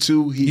do with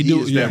two, he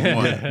is that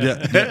one.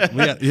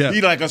 Yeah.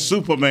 He like a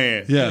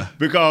Superman. Yeah.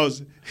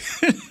 Because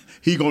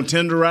he gonna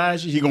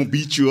tenderize you, he gonna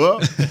beat you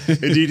up, and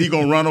then he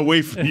gonna run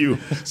away from you.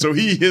 So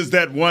he is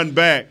that one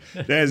back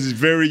that is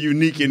very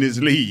unique in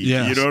his league.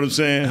 Yes. You know what I'm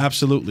saying?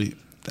 Absolutely.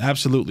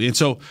 And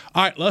so,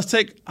 all right, let's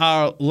take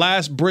our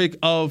last break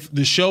of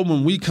the show.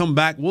 When we come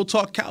back, we'll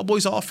talk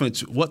Cowboys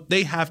offense, what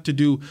they have to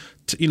do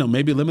to,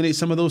 maybe eliminate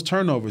some of those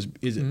turnovers.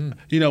 Is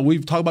it,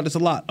 we've talked about this a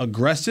lot,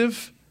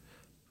 aggressive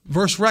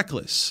versus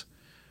reckless.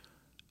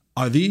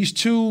 Are these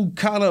two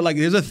kind of like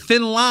there's a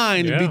thin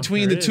line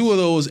between the two of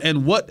those,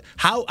 and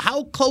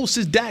how close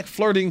is Dak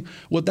flirting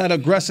with that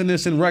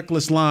aggressiveness and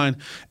reckless line?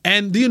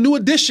 And the new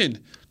addition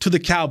to the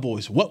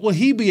Cowboys, what will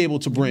he be able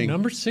to bring?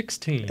 Number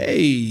 16.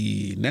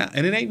 Hey, now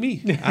and it ain't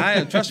me.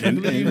 I trust me.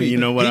 Believe me. You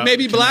know what? He may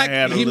be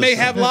black, he may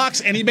have locks,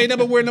 and he may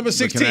never wear number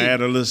 16. Can I add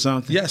a little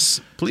something?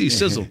 Yes, please,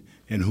 sizzle.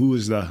 And who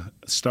is the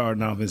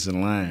starting offensive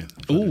line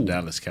for the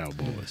Dallas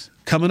Cowboys?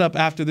 Coming up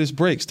after this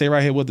break. Stay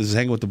right here with us.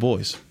 Hanging with the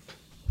boys.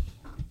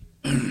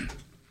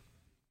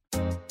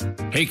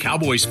 Hey,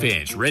 Cowboys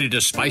fans, ready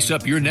to spice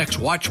up your next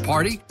watch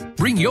party?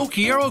 Bring Yo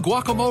Quiero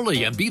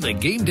guacamole and be the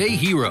game day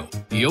hero.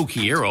 Yo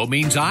Quiero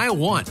means I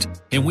want,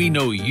 and we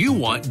know you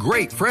want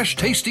great,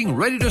 fresh-tasting,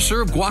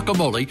 ready-to-serve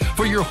guacamole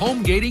for your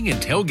home gating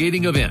and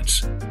tailgating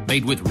events.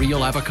 Made with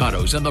real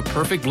avocados and the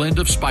perfect blend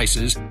of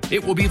spices,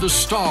 it will be the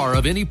star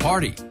of any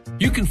party.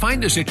 You can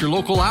find us at your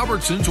local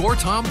Albertsons or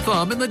Tom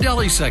Thumb in the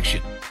deli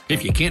section.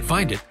 If you can't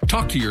find it,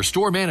 talk to your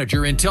store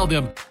manager and tell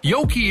them,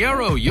 Yo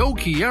Quiero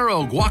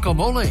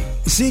guacamole.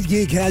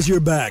 SeatGeek has your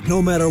back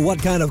no matter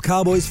what kind of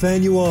Cowboys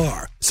fan you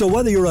are. So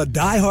whether you're a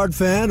diehard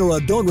fan or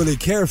a don't really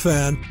care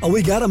fan, a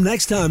we got 'em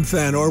next time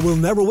fan or we'll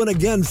never win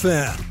again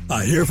fan,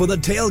 a here for the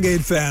tailgate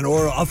fan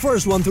or a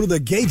first one through the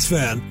gates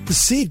fan,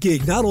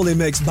 SeatGeek not only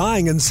makes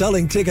buying and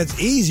selling tickets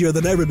easier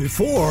than ever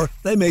before,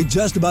 they made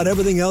just about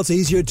everything else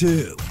easier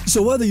too.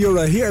 So whether you're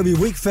a here every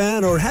week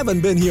fan or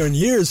haven't been here in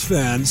years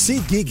fan,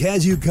 SeatGeek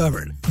has you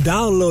covered.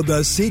 Download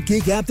the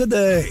SeatGeek app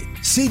today.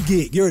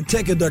 SeatGeek, your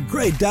ticket to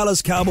great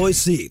Dallas Cowboys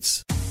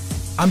seats.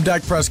 I'm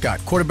Dak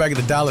Prescott, quarterback of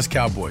the Dallas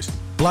Cowboys.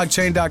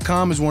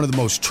 Blockchain.com is one of the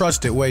most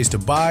trusted ways to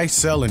buy,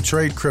 sell, and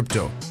trade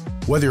crypto.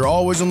 Whether you're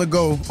always on the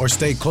go or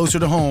stay closer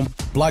to home,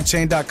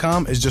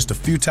 Blockchain.com is just a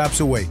few taps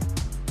away.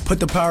 Put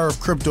the power of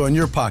crypto in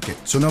your pocket,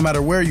 so no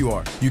matter where you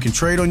are, you can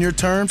trade on your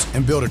terms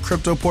and build a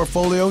crypto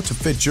portfolio to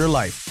fit your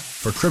life.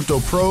 For crypto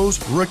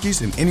pros,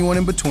 rookies, and anyone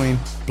in between,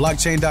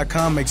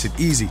 Blockchain.com makes it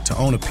easy to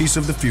own a piece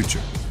of the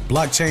future.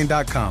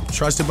 Blockchain.com,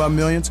 trusted by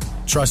millions,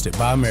 trusted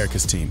by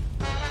America's team.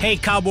 Hey,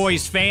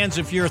 Cowboys fans,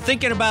 if you're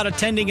thinking about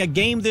attending a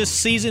game this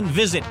season,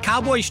 visit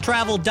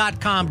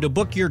CowboysTravel.com to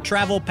book your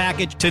travel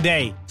package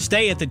today.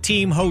 Stay at the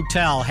team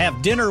hotel,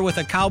 have dinner with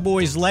a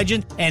Cowboys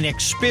legend, and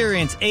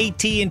experience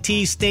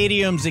AT&T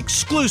Stadium's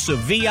exclusive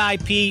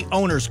VIP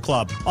Owners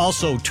Club.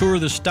 Also, tour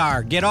the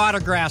Star, get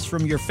autographs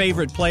from your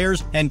favorite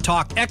players, and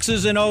talk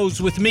X's and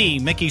O's with me,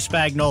 Mickey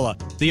Spagnola.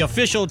 The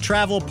official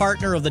travel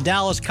partner of the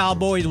Dallas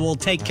Cowboys will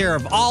take care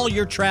of all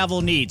your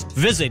travel needs.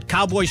 Visit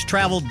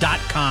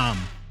CowboysTravel.com.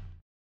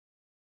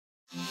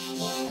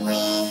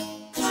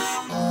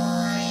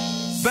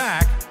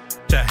 Back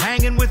to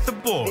Hanging with the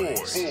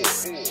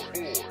Boys.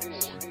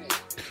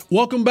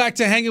 Welcome back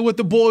to Hanging with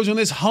the Boys on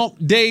this Hump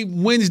Day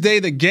Wednesday.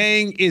 The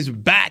gang is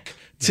back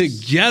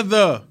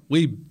together.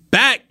 We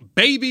back,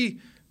 baby.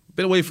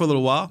 Been away for a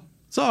little while.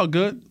 It's all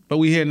good, but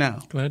we here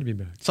now. Glad to be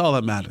back. It's all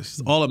that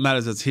matters. All that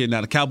matters is here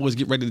now. The Cowboys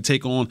get ready to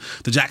take on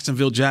the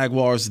Jacksonville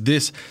Jaguars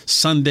this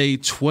Sunday,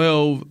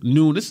 12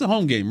 noon. This is a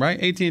home game, right?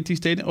 AT&T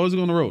Stadium. Or is it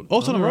on the road? Oh,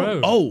 it's on the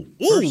road. Oh,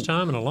 first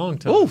time in a long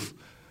time. Oof.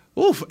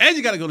 And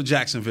you got to go to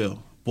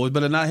Jacksonville. Boys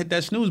better not hit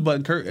that snooze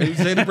button, Kurt.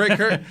 Say the break,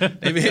 Kurt.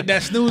 If you hit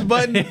that snooze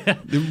button,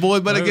 the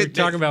boys better get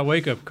talking about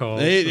wake-up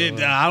calls. I don't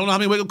know how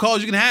many wake-up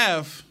calls you can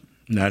have.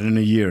 Not in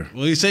a year.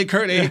 Well, you say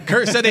Kurt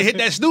said they hit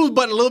that snooze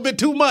button a little bit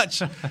too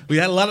much. We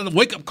had a lot of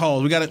wake-up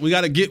calls. We got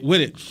to get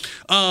with it.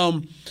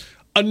 A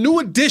new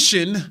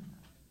addition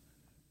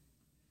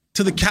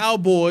to the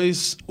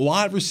Cowboys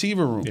wide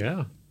receiver room.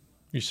 Yeah.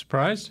 You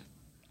surprised?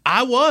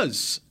 I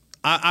was.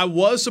 I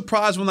was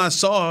surprised when I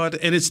saw it,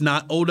 and it's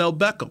not Odell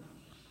Beckham.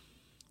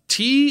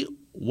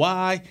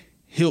 T.Y.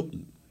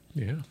 Hilton.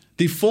 Yeah.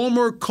 The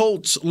former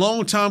Colts,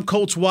 longtime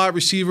Colts wide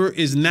receiver,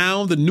 is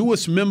now the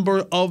newest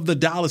member of the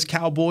Dallas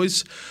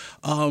Cowboys.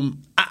 I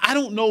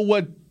don't know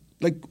what,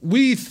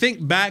 we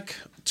think back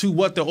to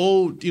what the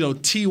old,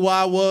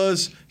 T.Y.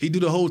 was. He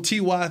did the whole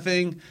T.Y.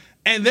 thing.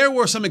 And there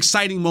were some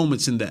exciting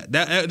moments in that.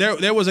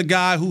 There was a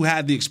guy who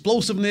had the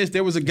explosiveness.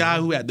 There was a guy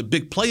who had the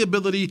big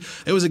playability.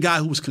 There was a guy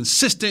who was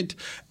consistent.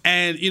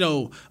 And,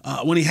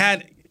 when he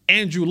had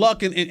Andrew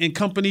Luck and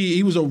company,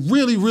 he was a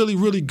really, really,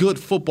 really good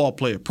football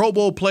player, Pro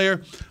Bowl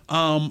player.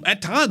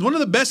 At times, one of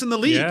the best in the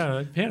league.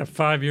 Yeah, he had a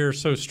 5-year or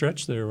so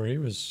stretch there where he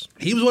was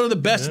one of the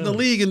best in the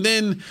league. And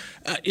then,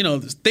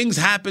 things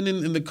happened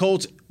in the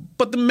Colts.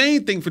 But the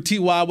main thing for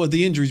T.Y. was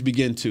the injuries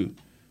began to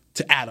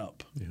add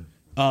up. Yeah.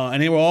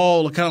 And they were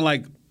all kind of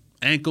like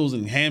ankles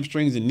and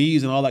hamstrings and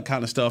knees and all that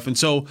kind of stuff. And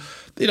so,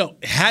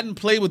 hasn't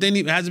played with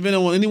hasn't been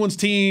on anyone's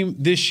team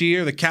this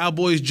year. The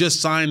Cowboys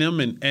just signed him.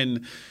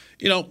 And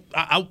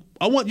I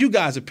want you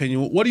guys'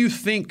 opinion. What do you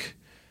think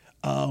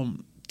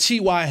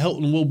T.Y.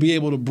 Hilton will be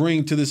able to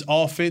bring to this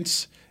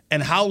offense?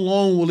 And how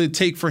long will it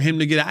take for him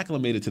to get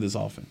acclimated to this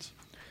offense?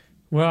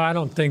 Well, I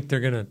don't think they're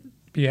going to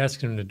be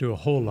asking him to do a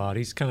whole lot.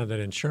 He's kind of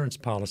that insurance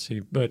policy.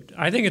 But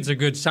I think it's a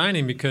good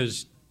signing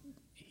because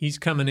he's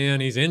coming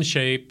in. He's in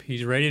shape.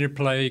 He's ready to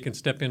play. He can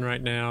step in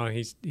right now.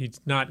 He's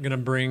not going to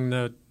bring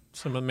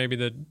some of maybe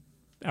the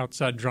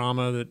outside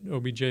drama that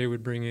OBJ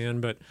would bring in.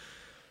 But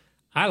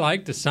I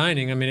like the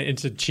signing. I mean,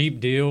 it's a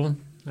cheap deal.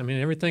 I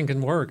mean, everything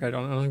can work. I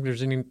don't think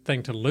there's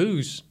anything to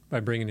lose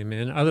by bringing him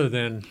in other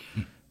than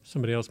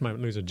somebody else might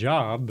lose a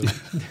job.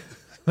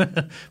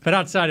 But, but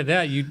outside of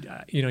that,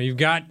 you've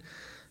got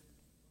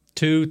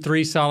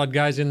 2-3 solid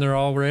guys in there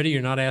already.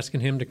 You're not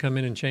asking him to come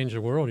in and change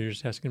the world. You're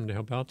just asking him to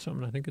help out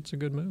something. I think it's a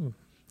good move.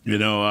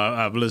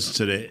 I've listened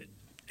to the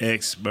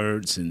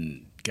experts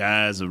and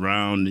guys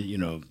around,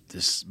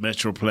 this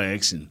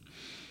Metroplex, and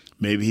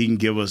maybe he can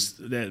give us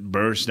that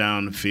burst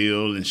down the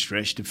field and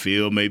stretch the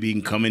field. Maybe he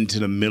can come into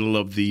the middle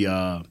of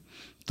the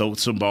throw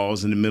some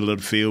balls in the middle of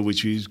the field,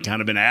 which he's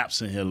kind of been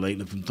absent here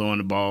lately from throwing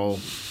the ball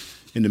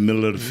in the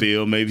middle of the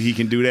field. Maybe he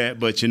can do that.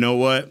 But you know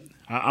what?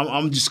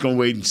 I'm just going to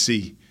wait and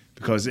see.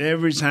 Because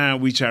every time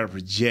we try to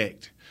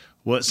project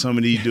what some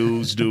of these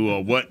dudes do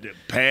or what the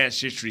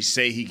past history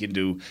say he can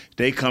do,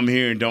 they come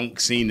here and don't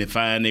seem to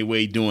find their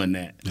way doing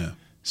that. Yeah.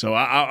 So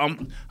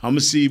I'm going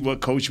to see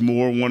what Coach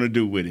Moore want to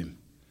do with him,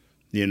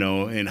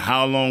 and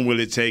how long will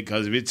it take?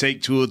 Because if it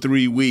take 2 or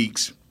 3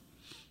 weeks.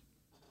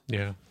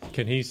 Yeah.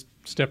 Can he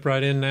step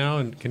right in now,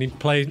 and can he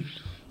play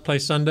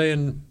Sunday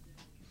and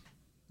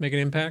make an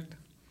impact?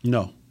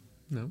 No.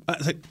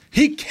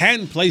 He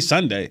can play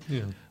Sunday.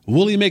 Yeah.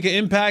 Will he make an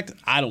impact?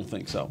 I don't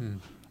think so.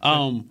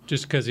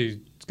 Just because he's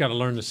got to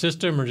learn the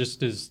system, or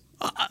just his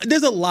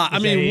there's a lot. I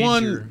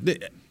mean,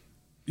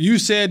 you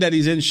said that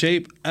he's in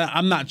shape.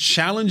 I'm not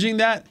challenging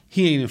that.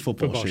 He ain't in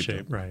football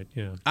shape. Right,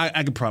 yeah.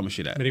 I can promise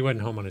you that. But he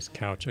wasn't home on his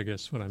couch, I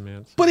guess what I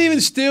meant. But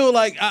even still,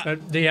 I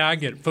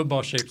get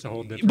football shape's a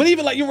whole different. But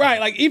even you're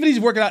right. Even he's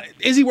working out.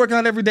 Is he working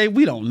out every day?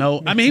 We don't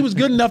know. I mean, he was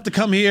good enough to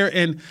come here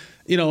and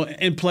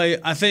and play.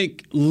 I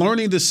think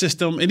learning the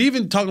system and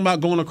even talking about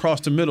going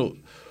across the middle.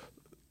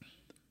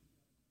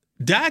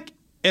 Dak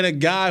and a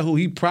guy who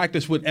he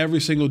practiced with every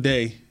single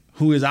day,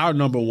 who is our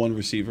number one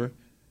receiver,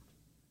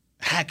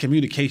 had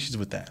communications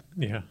with that.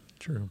 Yeah,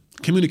 true.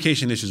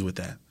 Communication issues with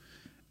that.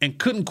 And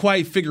couldn't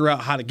quite figure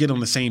out how to get on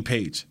the same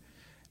page.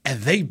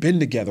 And they've been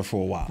together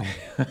for a while.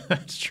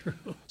 That's true.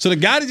 So the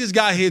guy that just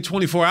got here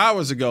 24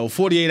 hours ago,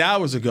 48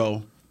 hours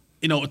ago,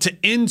 to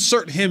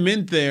insert him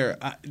in there,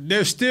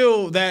 there's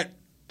still that.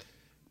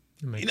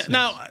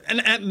 Now,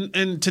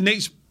 and to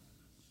Nate's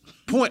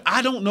point,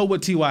 I don't know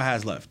what T.Y.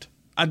 has left.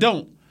 I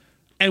don't.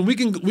 And we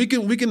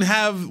can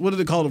have, what do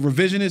they call it,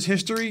 revisionist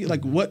history,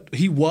 like what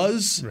he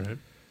was. Right.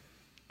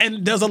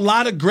 And there's a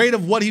lot of great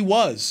of what he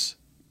was.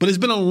 But it's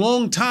been a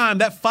long time.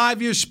 That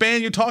 5-year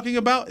span you're talking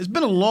about, it's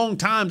been a long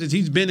time since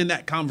he's been in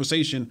that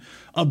conversation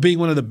of being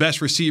one of the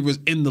best receivers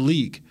in the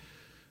league.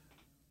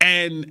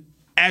 And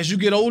as you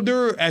get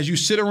older, as you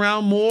sit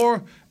around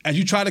more, as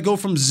you try to go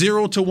from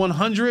 0 to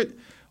 100,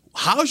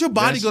 how's your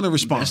body going to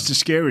respond? That's the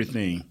scary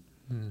thing.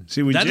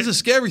 See, that is a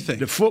scary thing.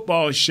 The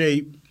football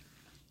shape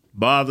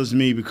bothers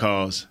me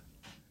because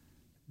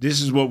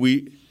this is what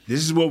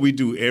we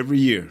do every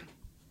year.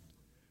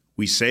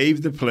 We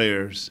save the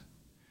players,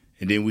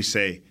 and then we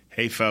say,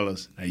 hey,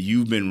 fellas, now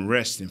you've been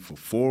resting for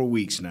 4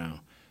 weeks now.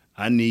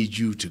 I need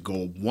you to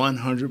go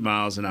 100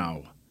 miles an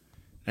hour.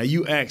 Now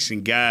you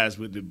asking guys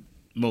with the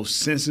most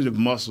sensitive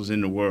muscles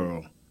in the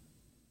world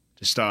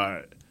to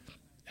start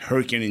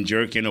herking and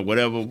jerking or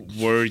whatever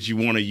words you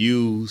want to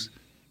use,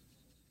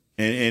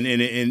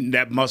 and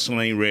that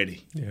muscle ain't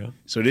ready. Yeah.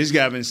 So this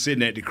guy been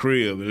sitting at the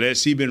crib,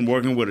 unless he been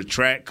working with a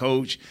track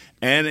coach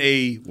and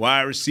a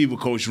wide receiver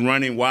coach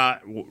running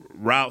wide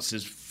routes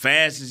as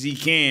fast as he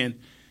can,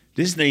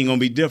 this thing gonna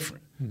be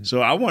different.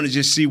 So I want to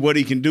just see what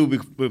he can do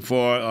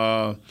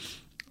before,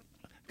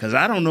 because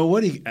I don't know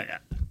what he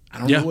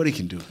know what he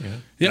can do. Yeah.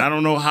 And I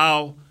don't know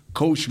how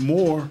Coach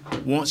Moore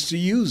wants to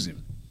use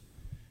him.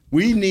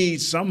 We need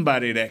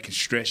somebody that can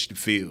stretch the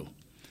field.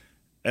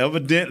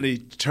 Evidently,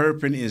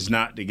 Turpin is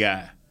not the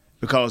guy,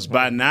 because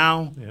by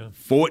now,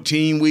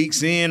 14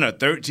 weeks in or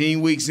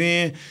 13 weeks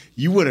in,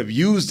 you would have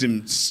used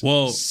him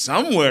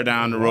somewhere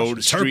down the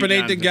road. Turpin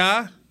ain't the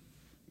guy.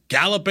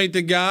 Gallup ain't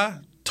the guy.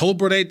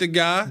 Tolbert ain't the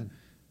guy.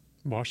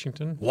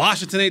 Washington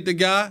ain't the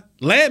guy.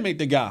 Lamb ain't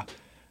the guy.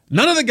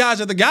 None of the guys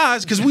are the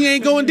guys because we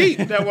ain't going deep.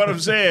 That's what I'm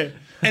saying.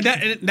 And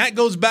that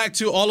goes back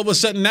to all of a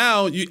sudden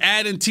now you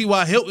add in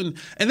T.Y. Hilton.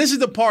 And this is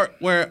the part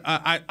where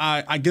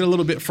I get a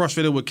little bit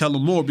frustrated with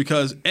Kellen Moore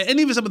because, and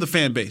even some of the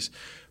fan base,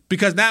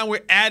 because now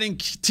we're adding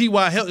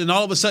T.Y. Hilton and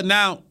all of a sudden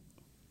now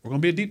we're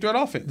going to be a deep threat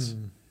offense.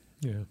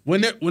 Yeah.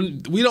 When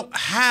we don't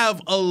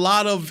have a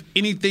lot of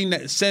anything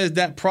that says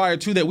that prior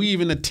to that we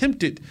even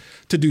attempted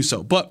to do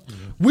so. But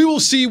we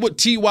will see what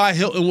T.Y.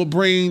 Hilton will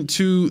bring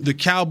to the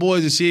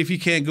Cowboys and see if he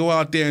can't go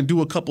out there and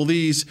do a couple of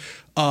these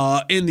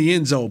in the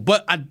end zone.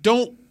 But I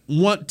don't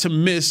want to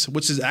miss,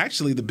 which is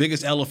actually the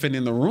biggest elephant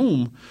in the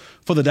room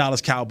for the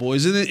Dallas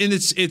Cowboys. And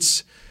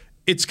it's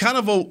kind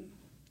of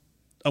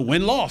a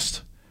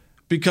win-lost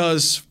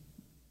because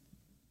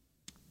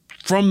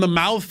from the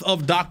mouth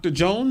of Dr.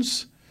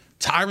 Jones,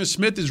 Tyron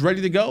Smith is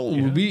ready to go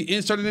and will be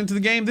inserted into the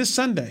game this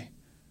Sunday.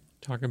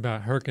 Talk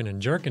about herking and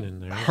jerking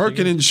in there.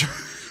 Herking and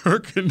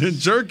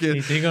jerking.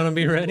 Is he going to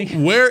be ready?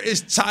 Where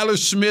is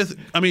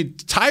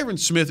Tyron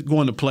Smith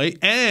going to play?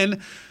 And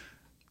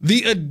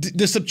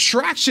the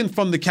subtraction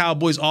from the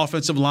Cowboys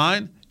offensive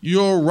line,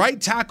 your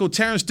right tackle,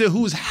 Terrence Steele,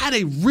 who's had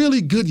a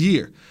really good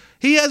year.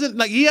 He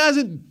hasn't, I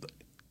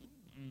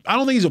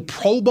don't think he's a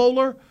pro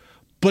bowler,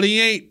 but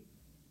he ain't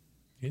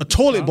a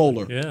toilet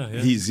bowler. Yeah.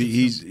 He's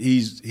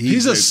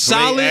a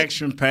solid play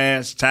action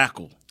pass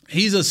tackle.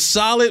 He's a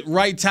solid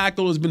right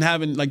tackle who's been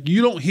having,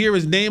 you don't hear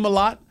his name a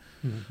lot.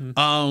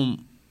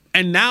 Mm-hmm.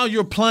 And now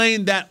you're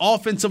playing that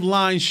offensive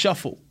line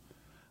shuffle.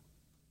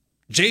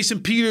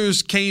 Jason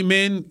Peters came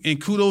in,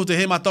 and kudos to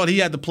him. I thought he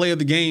had the play of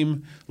the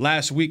game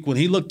last week when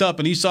he looked up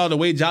and he saw the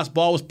way Josh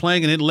Ball was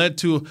playing, and it led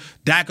to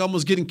Dak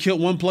almost getting killed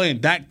one play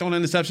and Dak throwing an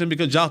interception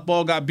because Josh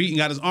Ball got beat and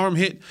got his arm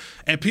hit.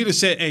 And Peters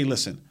said, hey,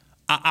 listen,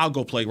 I'll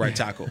go play right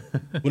tackle,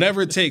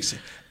 whatever it takes.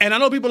 And I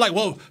know people are like,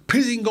 well,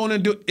 Peters can go in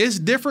and do it. It's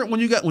different when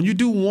you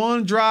do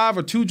one drive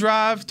or two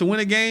drives to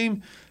win a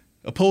game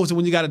opposed to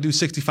when you got to do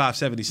 65,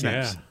 70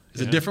 snaps. Yeah.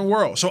 It's a different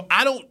world. So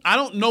I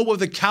don't know what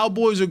the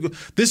Cowboys are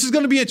 – this is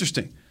going to be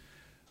interesting.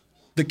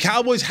 The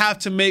Cowboys have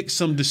to make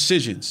some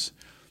decisions.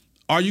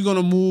 Are you going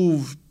to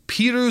move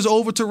Peters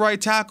over to right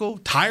tackle,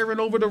 Tyron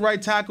over to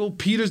right tackle,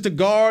 Peters to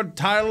guard,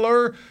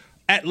 Tyler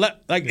at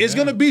left? It's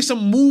going to be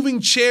some moving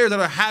chairs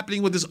that are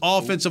happening with this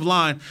offensive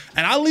line.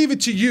 And I'll leave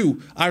it to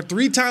you, our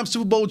 3-time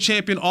Super Bowl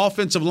champion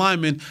offensive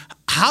lineman.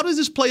 How does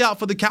this play out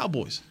for the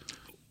Cowboys?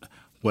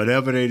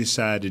 Whatever they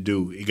decide to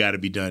do, it got to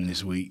be done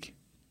this week.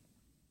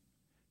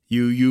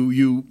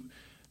 You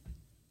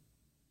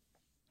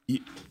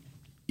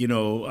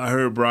know, I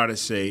heard Brada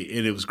say,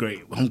 and it was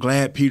great, I'm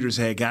glad Peters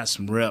had got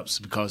some reps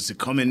because to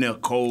come in there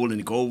cold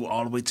and go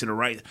all the way to the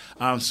right,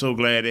 I'm so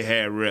glad they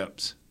had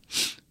reps.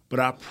 But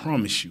I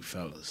promise you,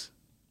 fellas,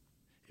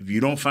 if you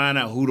don't find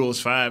out who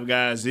those 5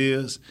 guys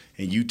is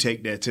and you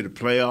take that to the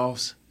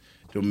playoffs,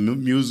 the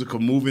musical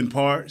moving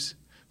parts,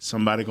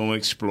 somebody going to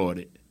exploit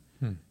it.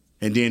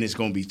 And then it's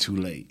going to be too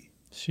late.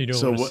 So you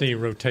don't want to see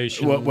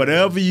rotation.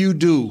 Whatever you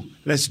do,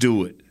 let's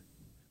do it.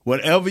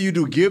 Whatever you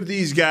do, give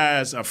these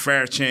guys a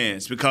fair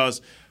chance because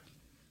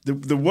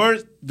the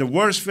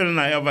worst feeling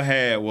I ever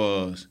had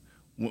was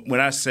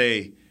when I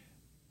say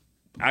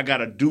I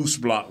got a deuce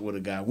block with a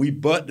guy. We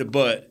butt to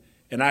butt,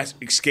 and I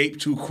escape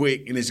too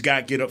quick, and this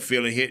guy get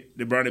upfield and hit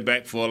the running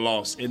back for a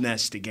loss, and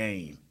that's the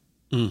game.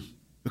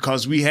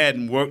 Because we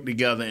hadn't worked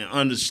together and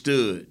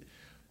understood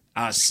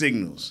our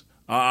signals.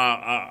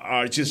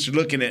 Are just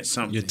looking at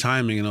something. Your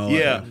timing and all that.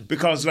 Yeah,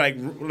 because like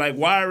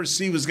wide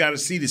receivers got to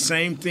see the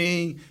same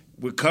thing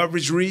with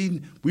coverage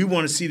reading. We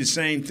want to see the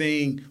same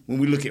thing when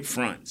we look at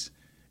fronts.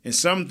 And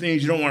some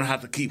things you don't want to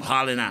have to keep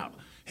hollering out.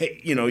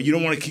 Hey, you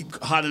don't want to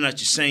keep hollering out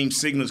your same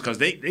signals because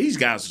these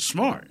guys are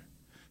smart.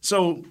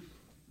 So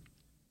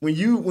when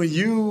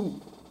you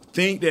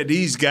think that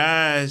these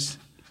guys,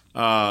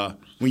 when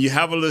you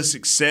have a little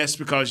success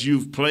because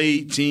you've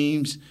played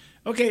teams,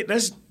 okay,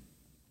 let's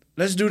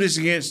do this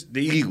against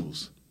the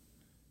Eagles,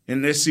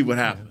 and let's see what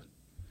happens.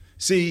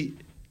 See,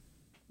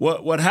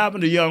 what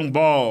happened to young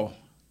Ball,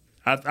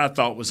 I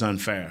thought was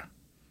unfair.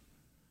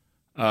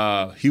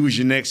 He was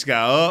your next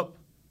guy up,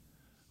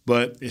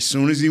 but as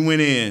soon as he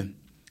went in,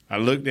 I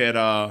looked at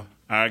our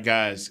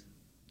guys,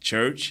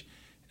 Church,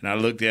 and I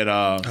looked at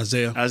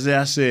Isaiah.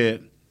 I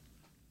said,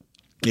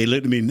 they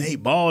looked at me,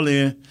 Nate Ball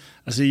in.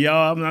 I said,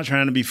 y'all, I'm not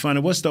trying to be funny.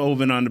 What's the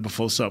over and under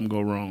before something go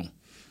wrong?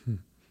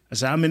 I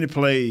said, how many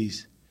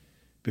plays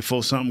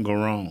before something go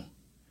wrong?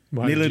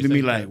 And they looked at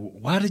me like,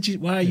 why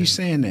are you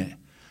saying that?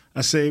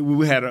 I said,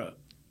 we had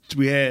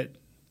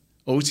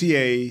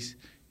OTAs,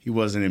 he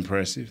wasn't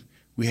impressive.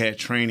 We had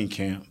training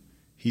camp,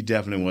 he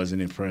definitely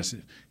wasn't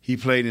impressive. He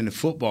played in the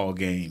football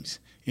games,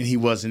 and he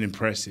wasn't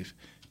impressive.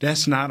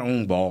 That's not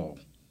on Ball.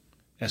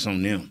 That's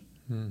on them.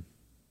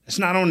 That's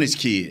not on this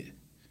kid.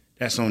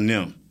 That's on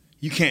them.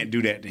 You can't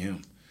do that to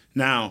him.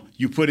 Now,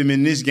 you put him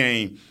in this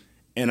game,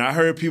 and I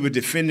heard people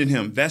defending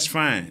him. That's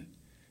fine.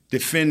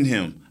 Defend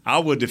him. I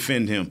will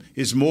defend him.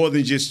 It's more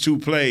than just 2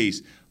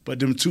 plays, but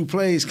them 2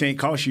 plays can't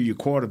cost you your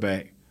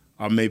quarterback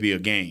or maybe a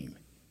game.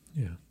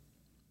 Yeah.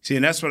 See,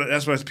 and that's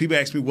what people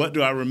ask me, what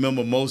do I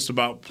remember most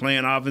about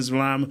playing offensive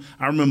lineman?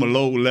 I remember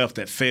low left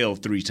that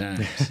failed 3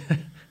 times.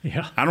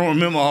 Yeah. I don't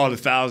remember all the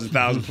thousand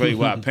plays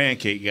where I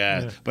pancake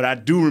guys, but I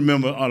do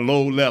remember a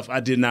low left I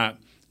did not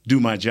do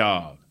my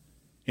job,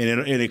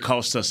 and it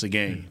cost us a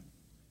game.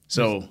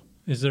 So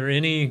is there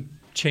any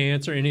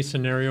chance or any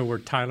scenario where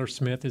Tyler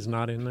Smith is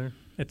not in there?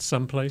 at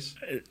some place?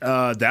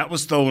 That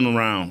was thrown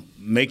around,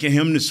 making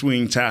him the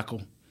swing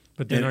tackle,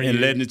 But then and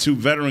letting the two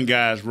veteran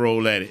guys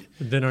roll at it.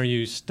 But then are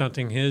you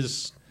stunting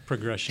his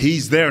progression?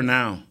 He's there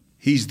now.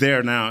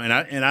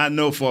 And I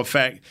know for a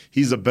fact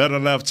he's a better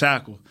left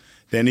tackle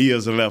than he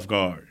is a left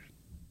guard.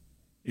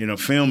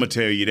 Film will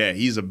tell you that.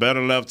 He's a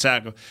better left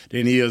tackle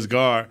than he is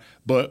guard.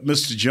 But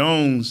Mr.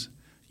 Jones,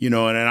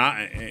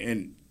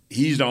 and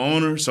he's the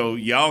owner, so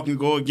y'all can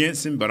go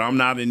against him, but I'm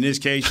not in this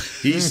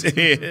case. He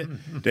said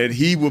that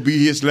he will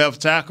be his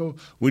left tackle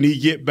when he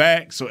get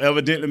back. So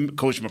evidently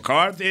Coach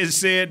McCarthy has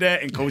said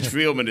that and Coach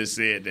Philbin has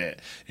said that.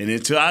 And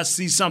until I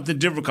see something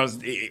different, because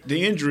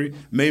the injury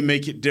may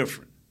make it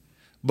different.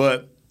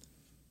 But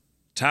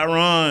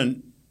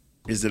Tyron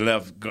is the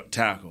left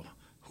tackle.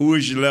 Who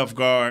is your left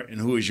guard and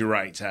who is your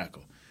right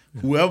tackle?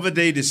 Whoever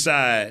they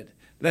decide,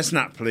 let's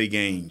not play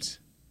games.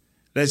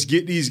 Let's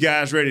get these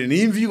guys ready. And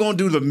even if you're going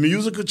to do the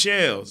musical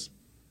chairs,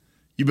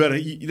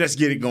 let's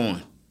get it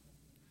going.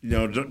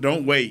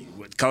 Don't wait.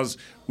 Because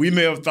we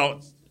may have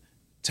thought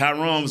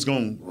Tyron was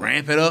going to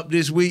ramp it up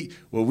this week.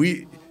 Well,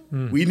 we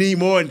need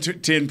more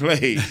than 10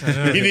 plays.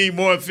 We need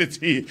more than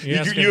 15.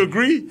 You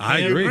agree? I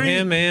agree.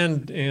 Him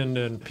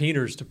and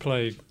Peters to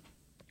play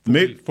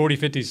 40,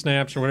 50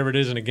 snaps or whatever it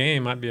is in a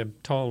game might be a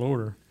tall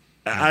order.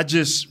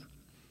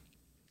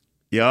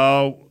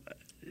 Y'all,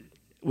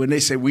 when they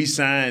say we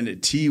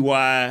signed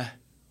T.Y.,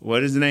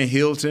 what is the name,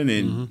 Hilton,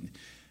 and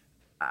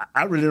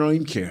I really don't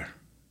even care.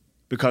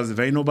 Because if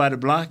ain't nobody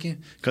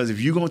blocking, because if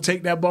you're going to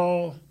take that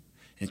ball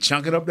and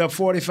chunk it up there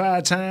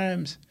 45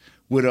 times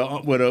with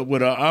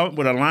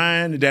a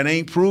line that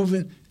ain't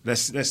proven,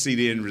 let's see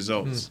the end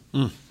results.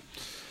 All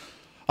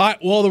right,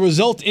 well, the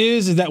result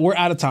is that we're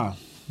out of time.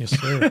 Yes,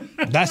 sir.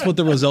 That's what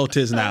the result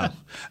is now.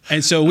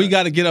 And so we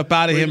got to get up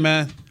out of here,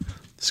 man.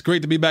 It's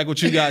great to be back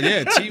with you guys.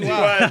 Yeah,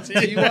 T.Y.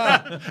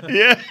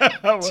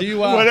 Yeah,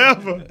 T.Y.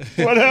 Whatever.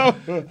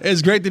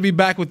 It's great to be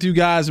back with you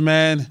guys,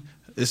 man.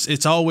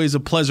 It's always a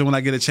pleasure when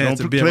I get a chance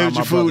to be around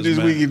my brothers, Play with your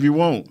food this week if you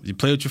want. You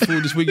play with your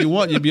food this week you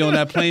want. You'll be on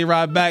that plane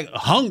ride back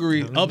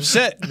hungry,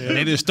 upset. Yeah.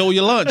 They just stole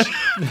your lunch.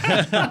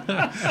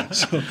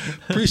 So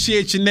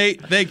appreciate you,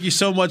 Nate. Thank you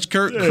so much,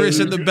 Kurt. Chris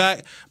in the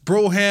back.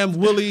 Broham,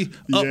 Willie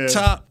up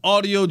top.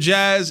 Audio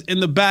Jazz in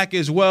the back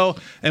as well.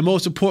 And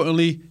most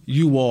importantly,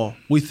 you all.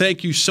 We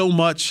thank you so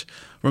much.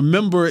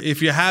 Remember,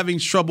 if you're having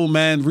trouble,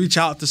 man, reach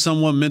out to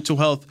someone. Mental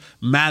health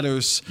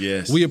matters.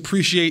 Yes. We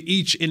appreciate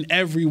each and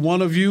every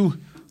one of you.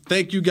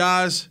 Thank you,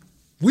 guys.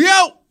 We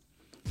out.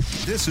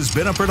 This has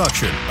been a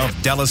production of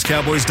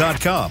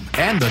DallasCowboys.com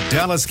and the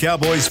Dallas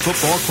Cowboys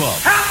Football Club.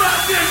 How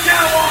about this,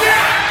 Cowboys?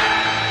 Yeah!